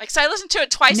 Like, so I listened to it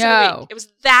twice in a week. It was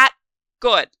that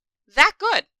good. That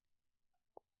good.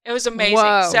 It was amazing.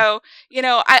 Whoa. So,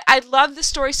 I love the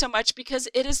story so much because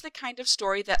it is the kind of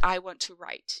story that I want to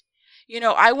write.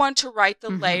 I want to write the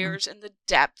layers and the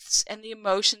depths and the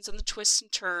emotions and the twists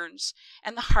and turns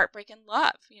and the heartbreak and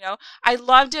love. I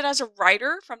loved it as a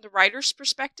writer from the writer's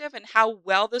perspective and how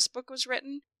well this book was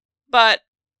written. But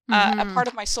a part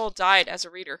of my soul died as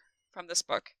a reader from this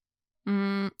book.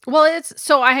 Well,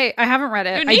 I haven't read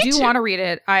it. I do want to read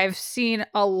it. I've seen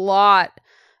a lot,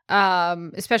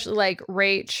 especially like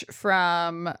Rach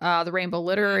from the Rainbow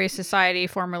Literary Society,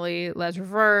 formerly Les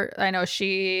Revert. I know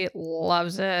she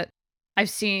loves it. I've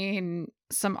seen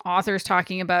some authors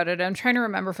talking about it. I'm trying to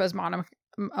remember if it was Why can't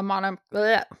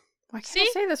I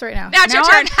say this right now? Now it's your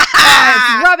turn.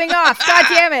 It's rubbing off. God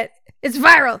damn it. It's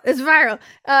viral.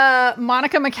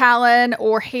 Monica McCallan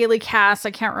or Haley Cass.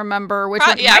 I can't remember which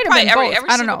one. Yeah, probably every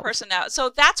single person now. So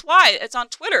that's why it's on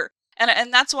Twitter.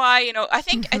 And that's why, I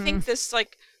think this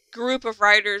like group of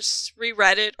writers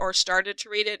reread it or started to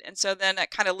read it, and so then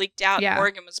it kind of leaked out. Yeah.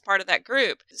 Morgan was part of that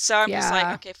group, so I'm just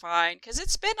like, okay, fine, because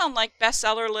it's been on like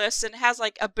bestseller lists and has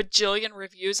like a bajillion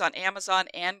reviews on Amazon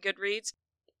and Goodreads.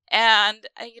 And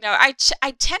I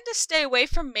tend to stay away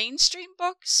from mainstream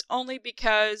books only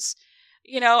because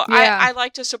I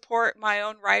like to support my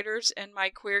own writers and my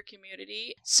queer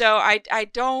community, so I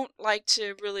don't like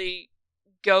to really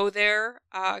go there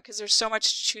because there's so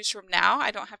much to choose from now. I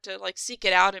don't have to like seek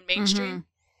it out in mainstream.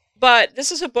 But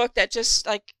this is a book that just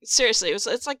like, seriously,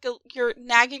 it's like your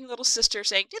nagging little sister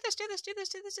saying, do this.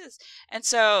 And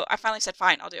so I finally said,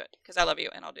 fine, I'll do it because I love you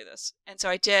and I'll do this. And so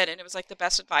I did, and it was like the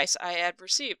best advice I had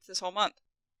received this whole month.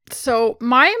 So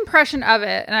my impression of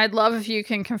it, and I'd love if you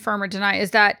can confirm or deny,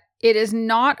 is that it is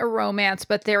not a romance,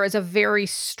 but there is a very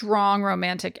strong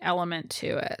romantic element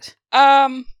to it.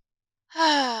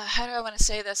 How do I want to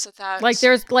say this without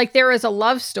there is a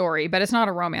love story, but it's not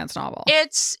a romance novel.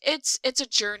 It's a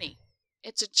journey.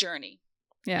 It's a journey.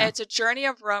 Yeah. It's a journey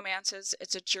of romances.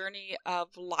 It's a journey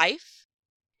of life.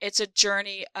 It's a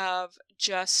journey of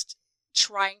just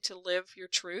trying to live your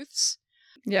truths.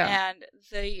 Yeah. And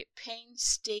the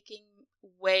painstaking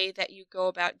way that you go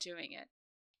about doing it.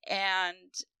 And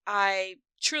I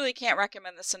truly can't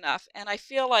recommend this enough. And I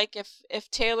feel like if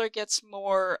Taylor gets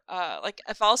more, like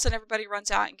if all of a sudden everybody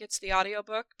runs out and gets the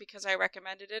audiobook because I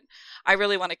recommended it, I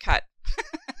really want to cut.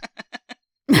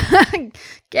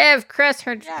 Give Chris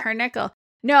her nickel.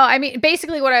 No, I mean,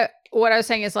 basically what I was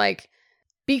saying is like,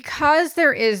 because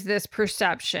there is this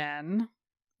perception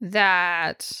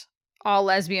that all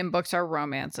lesbian books are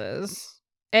romances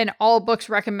and all books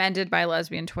recommended by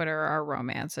lesbian Twitter are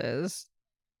romances.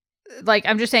 Like,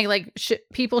 I'm just saying, like,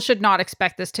 people should not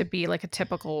expect this to be like a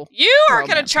typical. You are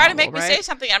going to try to make me say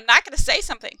something. I'm not going to say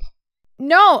something.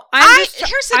 No, here's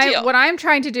the deal. What I'm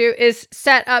trying to do is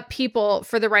set up people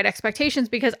for the right expectations,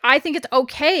 because I think it's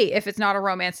okay if it's not a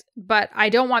romance, but I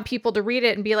don't want people to read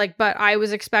it and be like, but I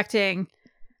was expecting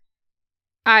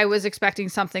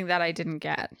something that I didn't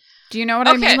get. Do you know what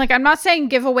I mean? Like, I'm not saying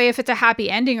give away if it's a happy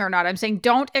ending or not. I'm saying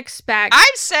don't expect.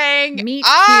 I'm saying meet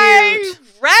I cute.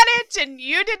 read it and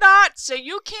you did not, so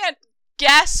you can't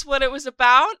guess what it was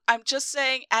about. I'm just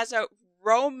saying, as a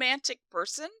romantic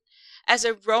person, as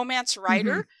a romance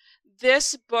writer,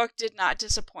 this book did not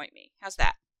disappoint me. How's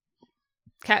that?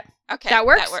 Okay. That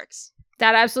works.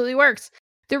 That absolutely works.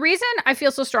 The reason I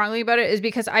feel so strongly about it is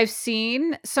because I've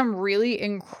seen some really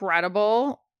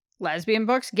incredible lesbian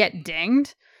books get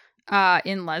dinged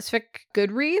in Lesfic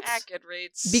Goodreads.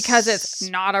 Goodreads. Because it's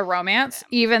not a romance,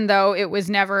 even though it was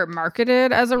never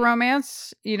marketed as a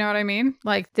romance. You know what I mean?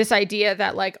 Like, this idea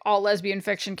that like all lesbian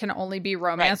fiction can only be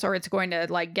romance, or it's going to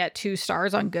like get 2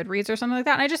 stars on Goodreads or something like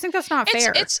that. And I just think that's not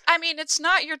fair. It's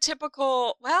not your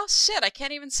typical, well, shit, I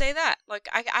can't even say that. Like,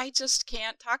 I just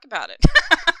can't talk about it.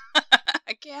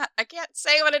 I can't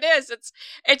say what it is.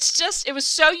 It's just, it was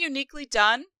so uniquely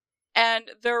done.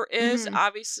 And there is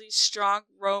obviously strong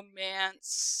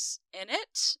romance in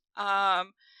it.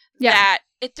 that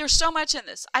there's so much in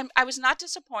this. I was not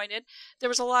disappointed. There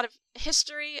was a lot of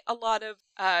history, a lot of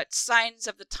signs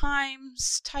of the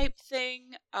times type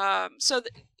thing.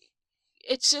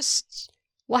 It's just...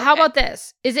 Well, how about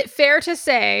this? Is it fair to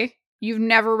say you've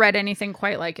never read anything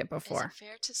quite like it before? Is it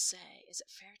fair to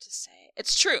say?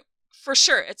 It's true. For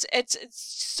sure. It's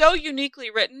so uniquely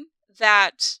written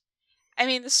that, I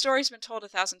mean, the story's been told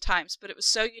 1,000 times, but it was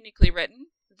so uniquely written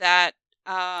that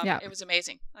it was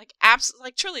amazing. Like, absolutely,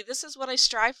 like, truly, this is what I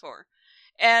strive for.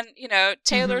 And, you know,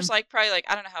 Taylor's probably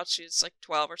I don't know how she's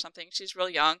 12 or something. She's real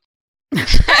young.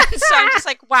 So I'm just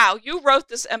like, wow, you wrote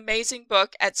this amazing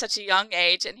book at such a young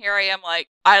age, and here I am like,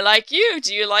 I like you,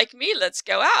 do you like me, let's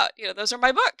go out, you know, those are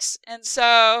my books. And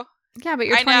so yeah, but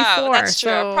you're 24. I know, that's true.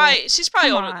 So she's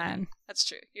probably older than me. That's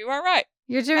true, you are right.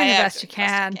 You're doing the best you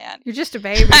can. You're just a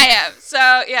baby. I am.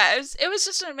 So yeah, it was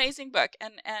just an amazing book,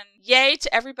 and yay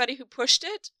to everybody who pushed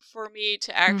it for me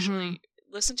to actually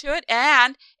listen to it.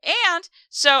 And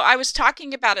so I was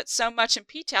talking about it so much in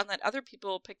P-Town that other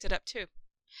people picked it up too.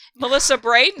 Melissa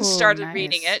Braden started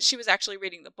reading it. She was actually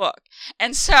reading the book.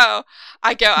 And so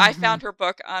I found her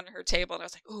book on her table, and I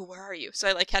was like, oh, where are you? So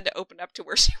I had to open up to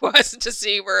where she was to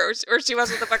see where she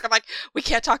was with the book. I'm like, we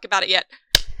can't talk about it yet.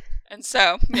 And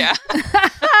so, yeah.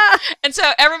 And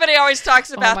so everybody always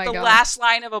talks about the last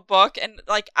line of a book, and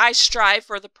I strive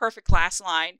for the perfect last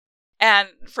line. And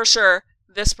for sure,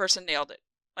 this person nailed it.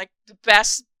 Like, the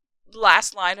best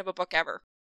last line of a book ever.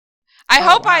 I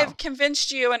hope I've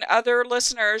convinced you and other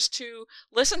listeners to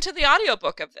listen to the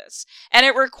audiobook of this. And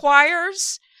it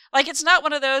requires, it's not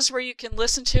one of those where you can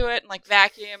listen to it and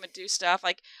vacuum and do stuff.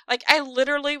 Like I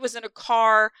literally was in a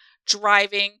car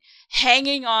driving,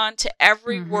 hanging on to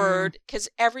every word, because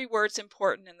every word's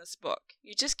important in this book.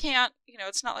 You just can't,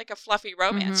 it's not like a fluffy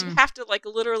romance. You have to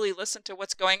literally listen to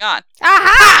what's going on.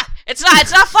 Aha! It's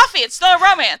not fluffy. It's still a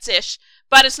romance-ish,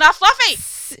 but it's not fluffy.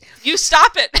 You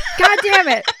stop it. God damn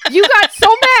it. You got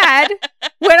so mad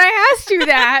when I asked you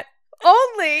that.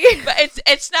 But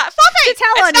it's not fluffy. It's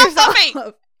not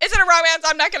fluffy. Is it a romance?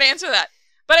 I'm not going to answer that.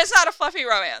 But it's not a fluffy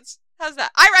romance. How's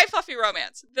that? I write fluffy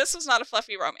romance. This was not a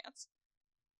fluffy romance.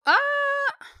 Not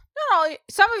all.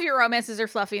 Some of your romances are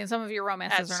fluffy, and some of your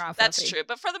romances are not fluffy. That's true.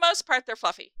 But for the most part, they're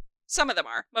fluffy. Some of them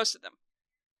are. Most of them.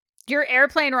 Your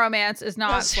airplane romance is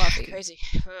not fluffy. Crazy.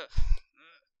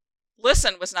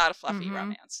 Listen was not a fluffy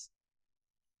romance.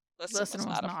 Listen was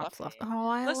not a fluffy. Oh,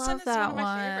 I love that one.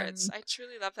 One of my favorites. I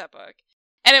truly love that book.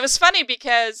 And it was funny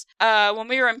because when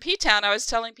we were in P-Town, I was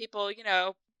telling people,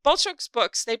 Bold Strokes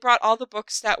Books, they brought all the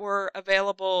books that were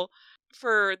available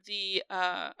for the,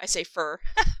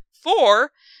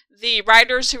 for the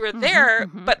writers who were there,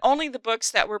 but only the books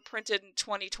that were printed in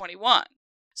 2021.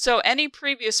 So any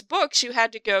previous books you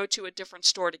had to go to a different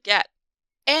store to get.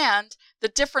 And the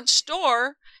different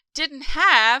store didn't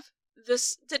have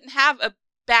a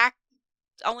back,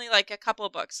 only a couple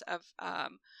of books of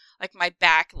my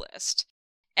backlist.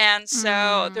 And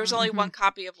so there was only one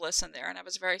copy of Listen there, and I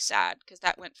was very sad because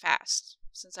that went fast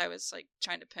since I was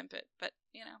trying to pimp it. But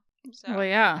so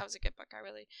that was a good book.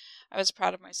 I was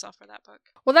proud of myself for that book.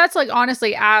 Well, that's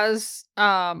honestly, as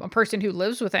a person who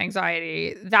lives with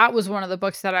anxiety, that was one of the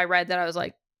books that I read that I was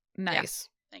like, nice.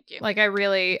 Yeah, thank you. I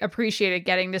really appreciated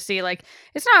getting to see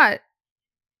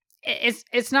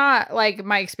it's not like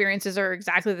my experiences are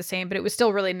exactly the same, but it was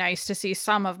still really nice to see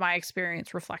some of my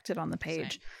experience reflected on the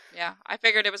page. Same. Yeah, I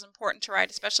figured it was important to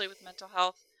write, especially with mental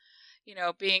health,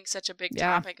 being such a big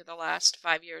topic of the last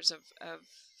 5 years of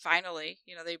finally,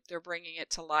 they're bringing it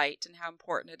to light and how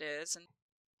important it is.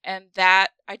 And that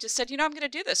I just said, I'm going to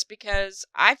do this because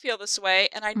I feel this way.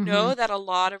 And I know that a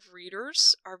lot of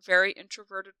readers are very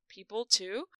introverted people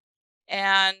too.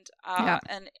 And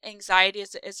anxiety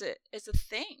is a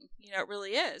thing, it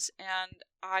really is. And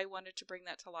I wanted to bring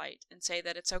that to light and say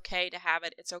that it's okay to have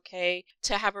it. It's okay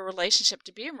to have a relationship,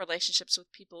 to be in relationships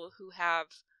with people who have,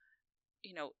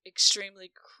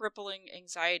 extremely crippling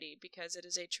anxiety, because it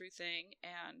is a true thing,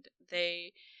 and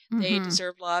they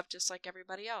deserve love just like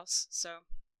everybody else. So.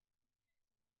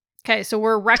 Okay, so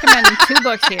we're recommending 2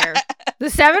 books here. The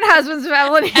 7 Husbands of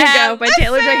Evelyn Hugo by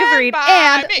Taylor Jenkins Reid,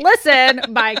 and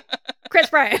Listen by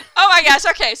Chris Bryant. Oh my gosh,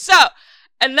 okay, so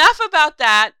enough about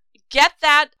that. Get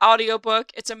that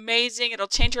audiobook. It's amazing. It'll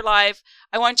change your life.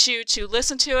 I want you to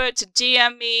listen to it, to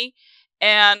DM me,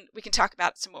 and we can talk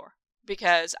about it some more,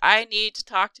 because I need to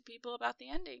talk to people about the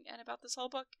ending and about this whole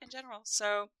book in general.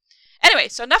 So anyway,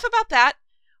 so enough about that.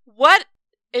 What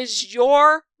is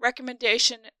your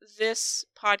recommendation this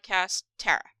podcast,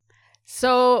 Tara?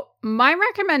 So my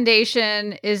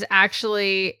recommendation is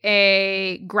actually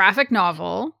a graphic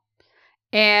novel,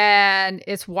 and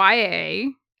it's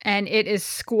YA, and it is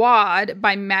Squad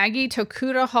by Maggie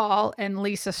Tokuda Hall and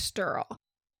Lisa Sturl.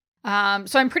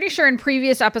 So I'm pretty sure in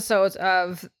previous episodes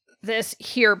of this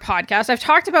here podcast, I've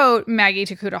talked about Maggie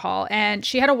Tokuda Hall, and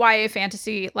she had a YA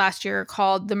fantasy last year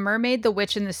called The Mermaid, the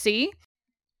Witch, and the Sea.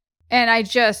 And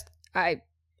I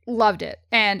loved it.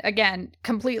 And again,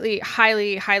 completely,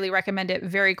 highly, highly recommend it.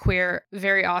 Very queer,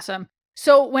 very awesome.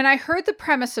 So when I heard the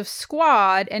premise of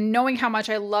Squad and knowing how much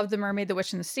I love The Mermaid, the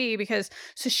Witch, and the Sea,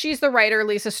 so she's the writer,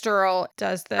 Lisa Sturl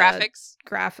does the graphics,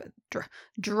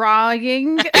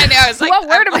 drawing. I know. I was like, what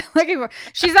word am I looking for?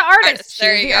 She's the artist.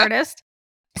 She's the artist.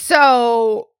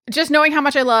 So just knowing how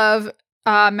much I love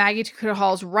Maggie Tokuda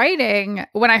Hall's writing,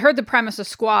 when I heard the premise of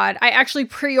Squad, I actually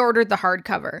pre-ordered the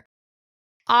hardcover.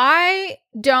 I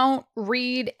don't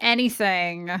read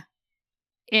anything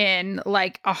in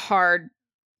like a hard,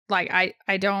 like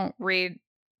I don't read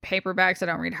paperbacks. I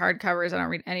don't read hardcovers. I don't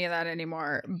read any of that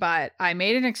anymore. But I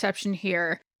made an exception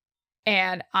here,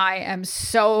 and I am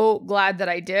so glad that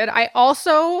I did. I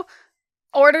also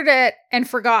ordered it and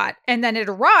forgot, and then it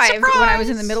arrived when I was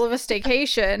in the middle of a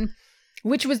staycation,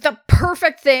 which was the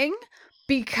perfect thing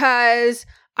because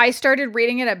I started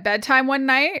reading it at bedtime one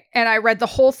night, and I read the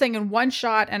whole thing in one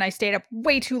shot, and I stayed up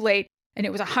way too late, and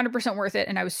it was 100% worth it,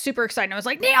 and I was super excited. I was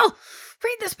like, Neil,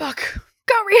 read this book.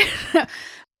 Go read it.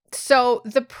 So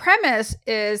the premise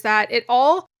is that it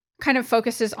all kind of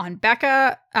focuses on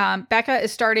Becca. Becca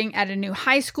is starting at a new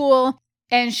high school,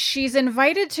 and she's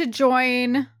invited to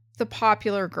join the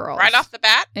popular girls. Right off the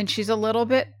bat? And she's a little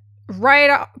bit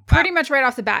pretty much right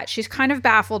off the bat. She's kind of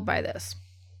baffled by this.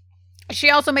 She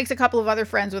also makes a couple of other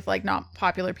friends with like not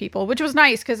popular people, which was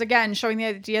nice because again, showing the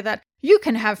idea that you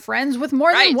can have friends with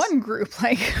more than one group.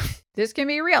 Like this can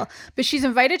be real. But she's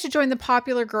invited to join the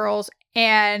popular girls,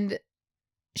 and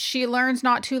she learns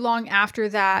not too long after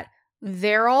that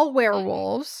they're all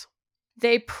werewolves.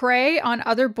 They prey on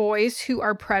other boys who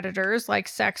are predators, like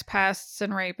sex pests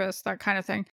and rapists, that kind of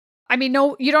thing. I mean,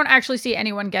 no, you don't actually see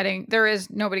anyone there is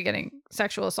nobody getting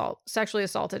sexually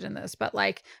assaulted in this, but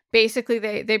like basically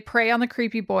they prey on the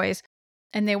creepy boys,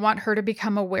 and they want her to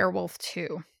become a werewolf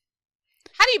too.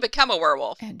 How do you become a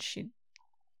werewolf? And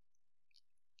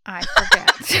I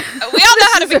forget. We all know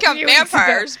how to become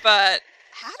vampires, but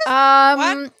how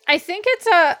does I think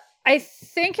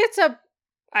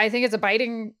it's a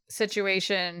biting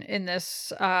situation in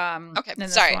this. Okay,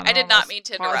 sorry, I did not mean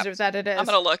to interrupt. That it is. I'm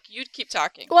gonna look. You keep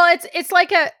talking. Well, it's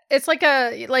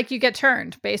like you get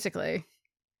turned, basically.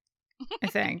 I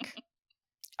think.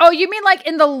 Oh, you mean like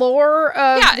in the lore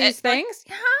of these things?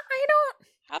 Yeah, I don't.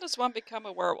 How does one become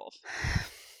a werewolf?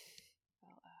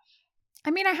 I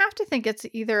mean, I have to think it's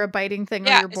either a biting thing or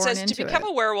you're born into it. It says to become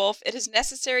a werewolf, it is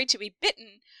necessary to be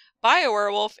bitten by a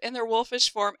werewolf in their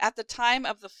wolfish form at the time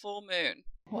of the full moon.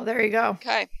 Well, there you go.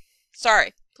 Okay.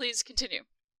 Sorry. Please continue.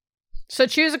 So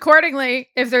choose accordingly.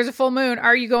 If there's a full moon,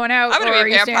 are you going out or are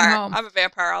you staying home? I'm a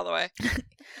vampire all the way.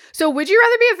 So would you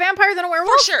rather be a vampire than a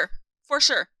werewolf? For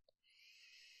sure.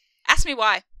 Ask me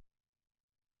why.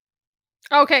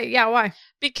 Okay, yeah, why?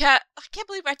 Because I can't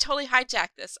believe I totally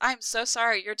hijacked this. I'm so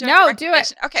sorry. You're doing do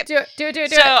it. Okay, do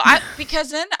it.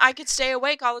 Because then I could stay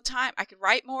awake all the time. I could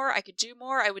write more. I could do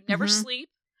more. I would never sleep.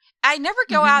 I never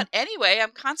go out anyway.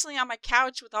 I'm constantly on my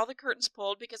couch with all the curtains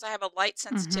pulled because I have a light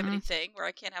sensitivity thing where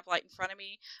I can't have light in front of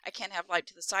me. I can't have light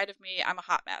to the side of me. I'm a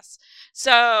hot mess.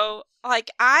 So,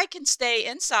 like, I can stay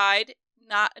inside,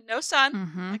 no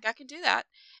sun. Like, I can do that.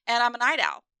 And I'm a night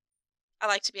owl. I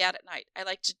like to be out at night. I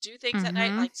like to do things at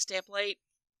night. I like to stay up late.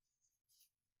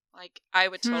 Like, I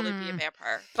would totally be a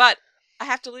vampire. But I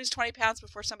have to lose 20 pounds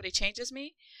before somebody changes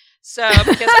me. So,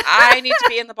 because I need to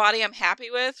be in the body I'm happy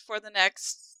with for the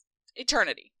next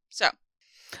eternity. So.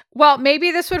 Well,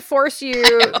 maybe this would force you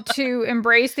to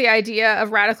embrace the idea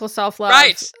of radical self-love.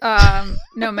 Right.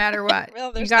 No matter what.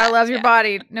 Well, you gotta love your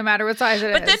body, no matter what size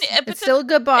it is. It's still a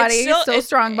good body. It's still a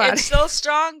strong body. It's still a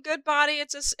strong, good body.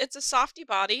 It's a softy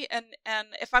body. And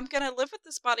if I'm gonna live with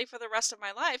this body for the rest of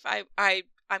my life,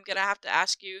 I'm gonna have to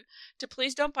ask you to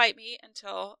please don't bite me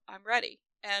until I'm ready.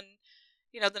 And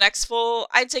the next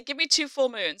I'd say give me 2 full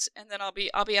moons, and then I'll be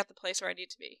at the place where I need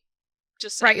to be.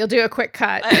 Just right, you'll do a quick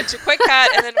cut. It's a quick cut,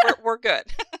 and then we're good.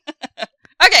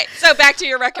 Okay, so back to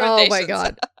your recommendations. Oh my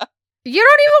god, you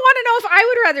don't even want to know if I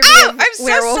would rather be a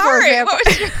werewolf so sorry. or a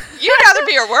vampire. You'd rather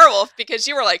be a werewolf because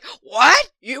you were like,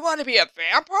 "What? You want to be a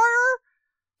vampire?"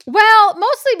 Well,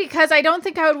 mostly because I don't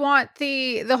think I would want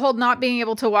the whole not being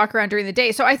able to walk around during the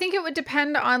day. So I think it would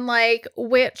depend on like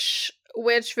which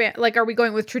like are we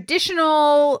going with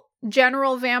traditional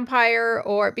general vampire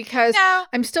or because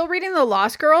I'm still reading The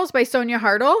Lost Girls by Sonia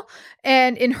Hartle,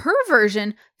 and in her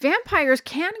version vampires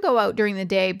can go out during the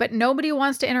day, but nobody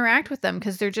wants to interact with them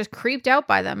because they're just creeped out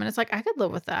by them. And it's like, I could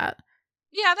live with that.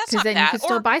 Yeah, that's not bad. Because then you can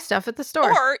still buy stuff at the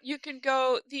store. Or you can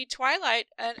go the Twilight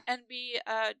and be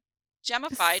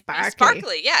gemified.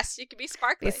 Sparkly. Yes, you can be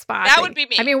sparkly. That would be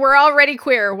me. I mean, we're already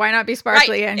queer. Why not be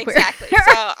sparkly and queer? Exactly. So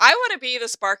I want to be the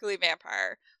sparkly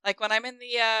vampire. Like when I'm in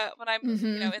the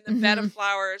in the bed of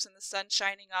flowers and the sun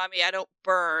shining on me, I don't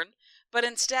burn, but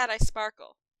instead I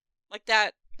sparkle. Like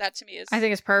that to me is, I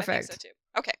think it's perfect. I think so too.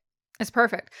 Okay. It's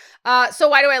perfect. So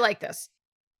why do I like this?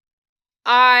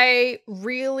 I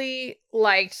really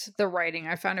liked the writing.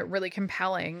 I found it really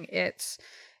compelling. It's,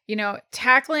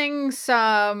 tackling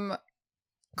some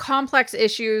complex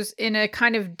issues in a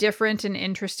kind of different and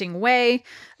interesting way.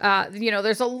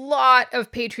 There's a lot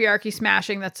of patriarchy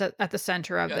smashing that's at the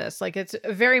center of this. Like, it's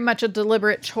very much a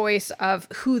deliberate choice of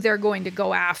who they're going to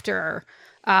go after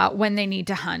when they need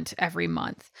to hunt every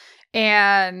month.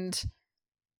 And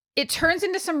it turns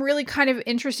into some really kind of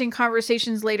interesting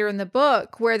conversations later in the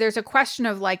book where there's a question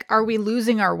of like, are we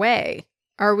losing our way?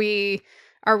 Are we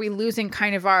losing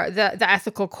kind of the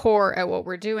ethical core at what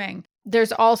we're doing?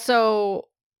 There's also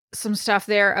some stuff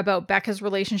there about Becca's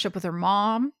relationship with her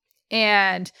mom.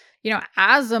 And,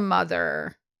 as a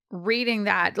mother reading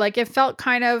that, like, it felt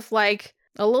kind of like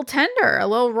a little tender, a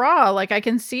little raw. Like, I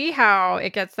can see how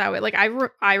it gets that way. Like,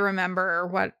 I remember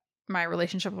what my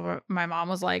relationship with my mom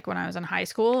was like when I was in high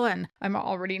school, and I'm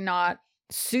already not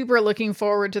super looking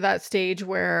forward to that stage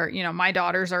where, my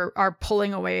daughters are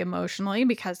pulling away emotionally,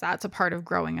 because that's a part of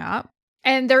growing up.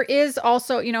 And there is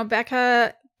also,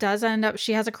 Becca does end up,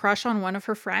 she has a crush on one of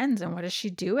her friends, and what does she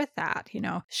do with that?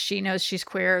 She knows she's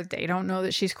queer. They don't know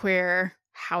that she's queer.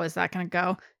 How is that going to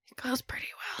go? It goes pretty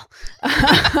well.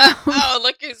 Oh,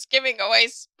 look who's giving away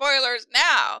spoilers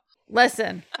now.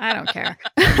 Listen, I don't care.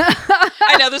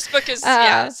 I know this book is,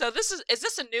 so is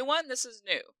this a new one? This is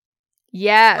new.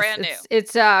 Yes. Brand new.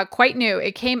 It's quite new.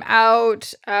 It came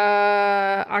out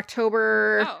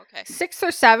October 6th or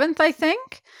 7th, I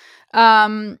think.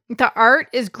 The art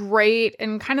is great,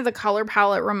 and kind of the color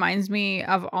palette reminds me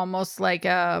of almost like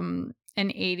an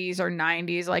 80s or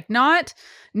 90s, like not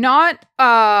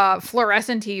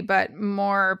fluorescent-y, but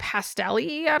more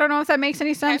pastel-y. I don't know if that makes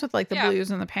any sense, with like the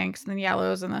blues and the pinks and the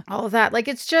yellows and all of that. Like,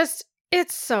 it's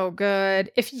so good.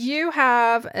 If you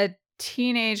have a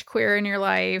teenage queer in your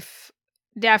life,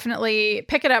 definitely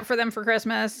pick it up for them for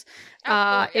Christmas.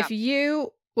 If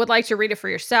you would like to read it for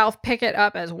yourself, pick it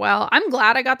up as well. I'm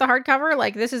glad I got the hardcover.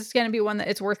 Like, this is going to be one that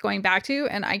it's worth going back to,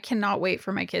 and I cannot wait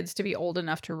for my kids to be old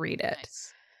enough to read it.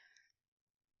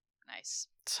 Nice.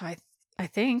 So I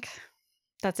think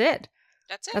that's it.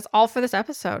 That's it. That's all for this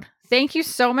episode. Thank you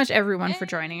so much, everyone, for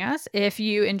joining us. If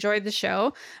you enjoyed the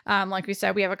show, like we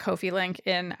said, we have a Ko-fi link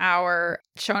in our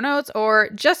show notes, or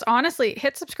just honestly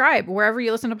hit subscribe wherever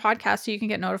you listen to podcasts so you can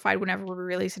get notified whenever we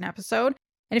release an episode.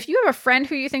 And if you have a friend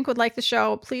who you think would like the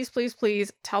show, please, please,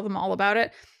 please tell them all about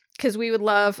it, because we would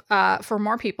love for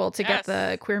more people to get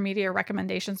the queer media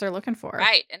recommendations they're looking for.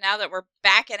 Right. And now that we're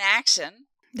back in action.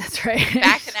 That's right.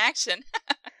 Back in action.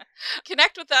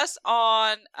 Connect with us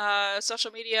on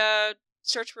social media.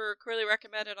 Search for Queerly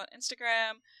Recommended on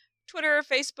Instagram, Twitter,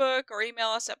 Facebook, or email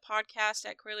us at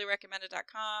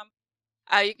podcast@queerlyrecommended.com.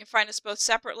 You can find us both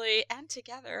separately and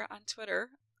together on Twitter.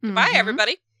 Goodbye,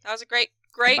 everybody. That was a great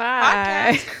podcast.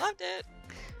 I loved it.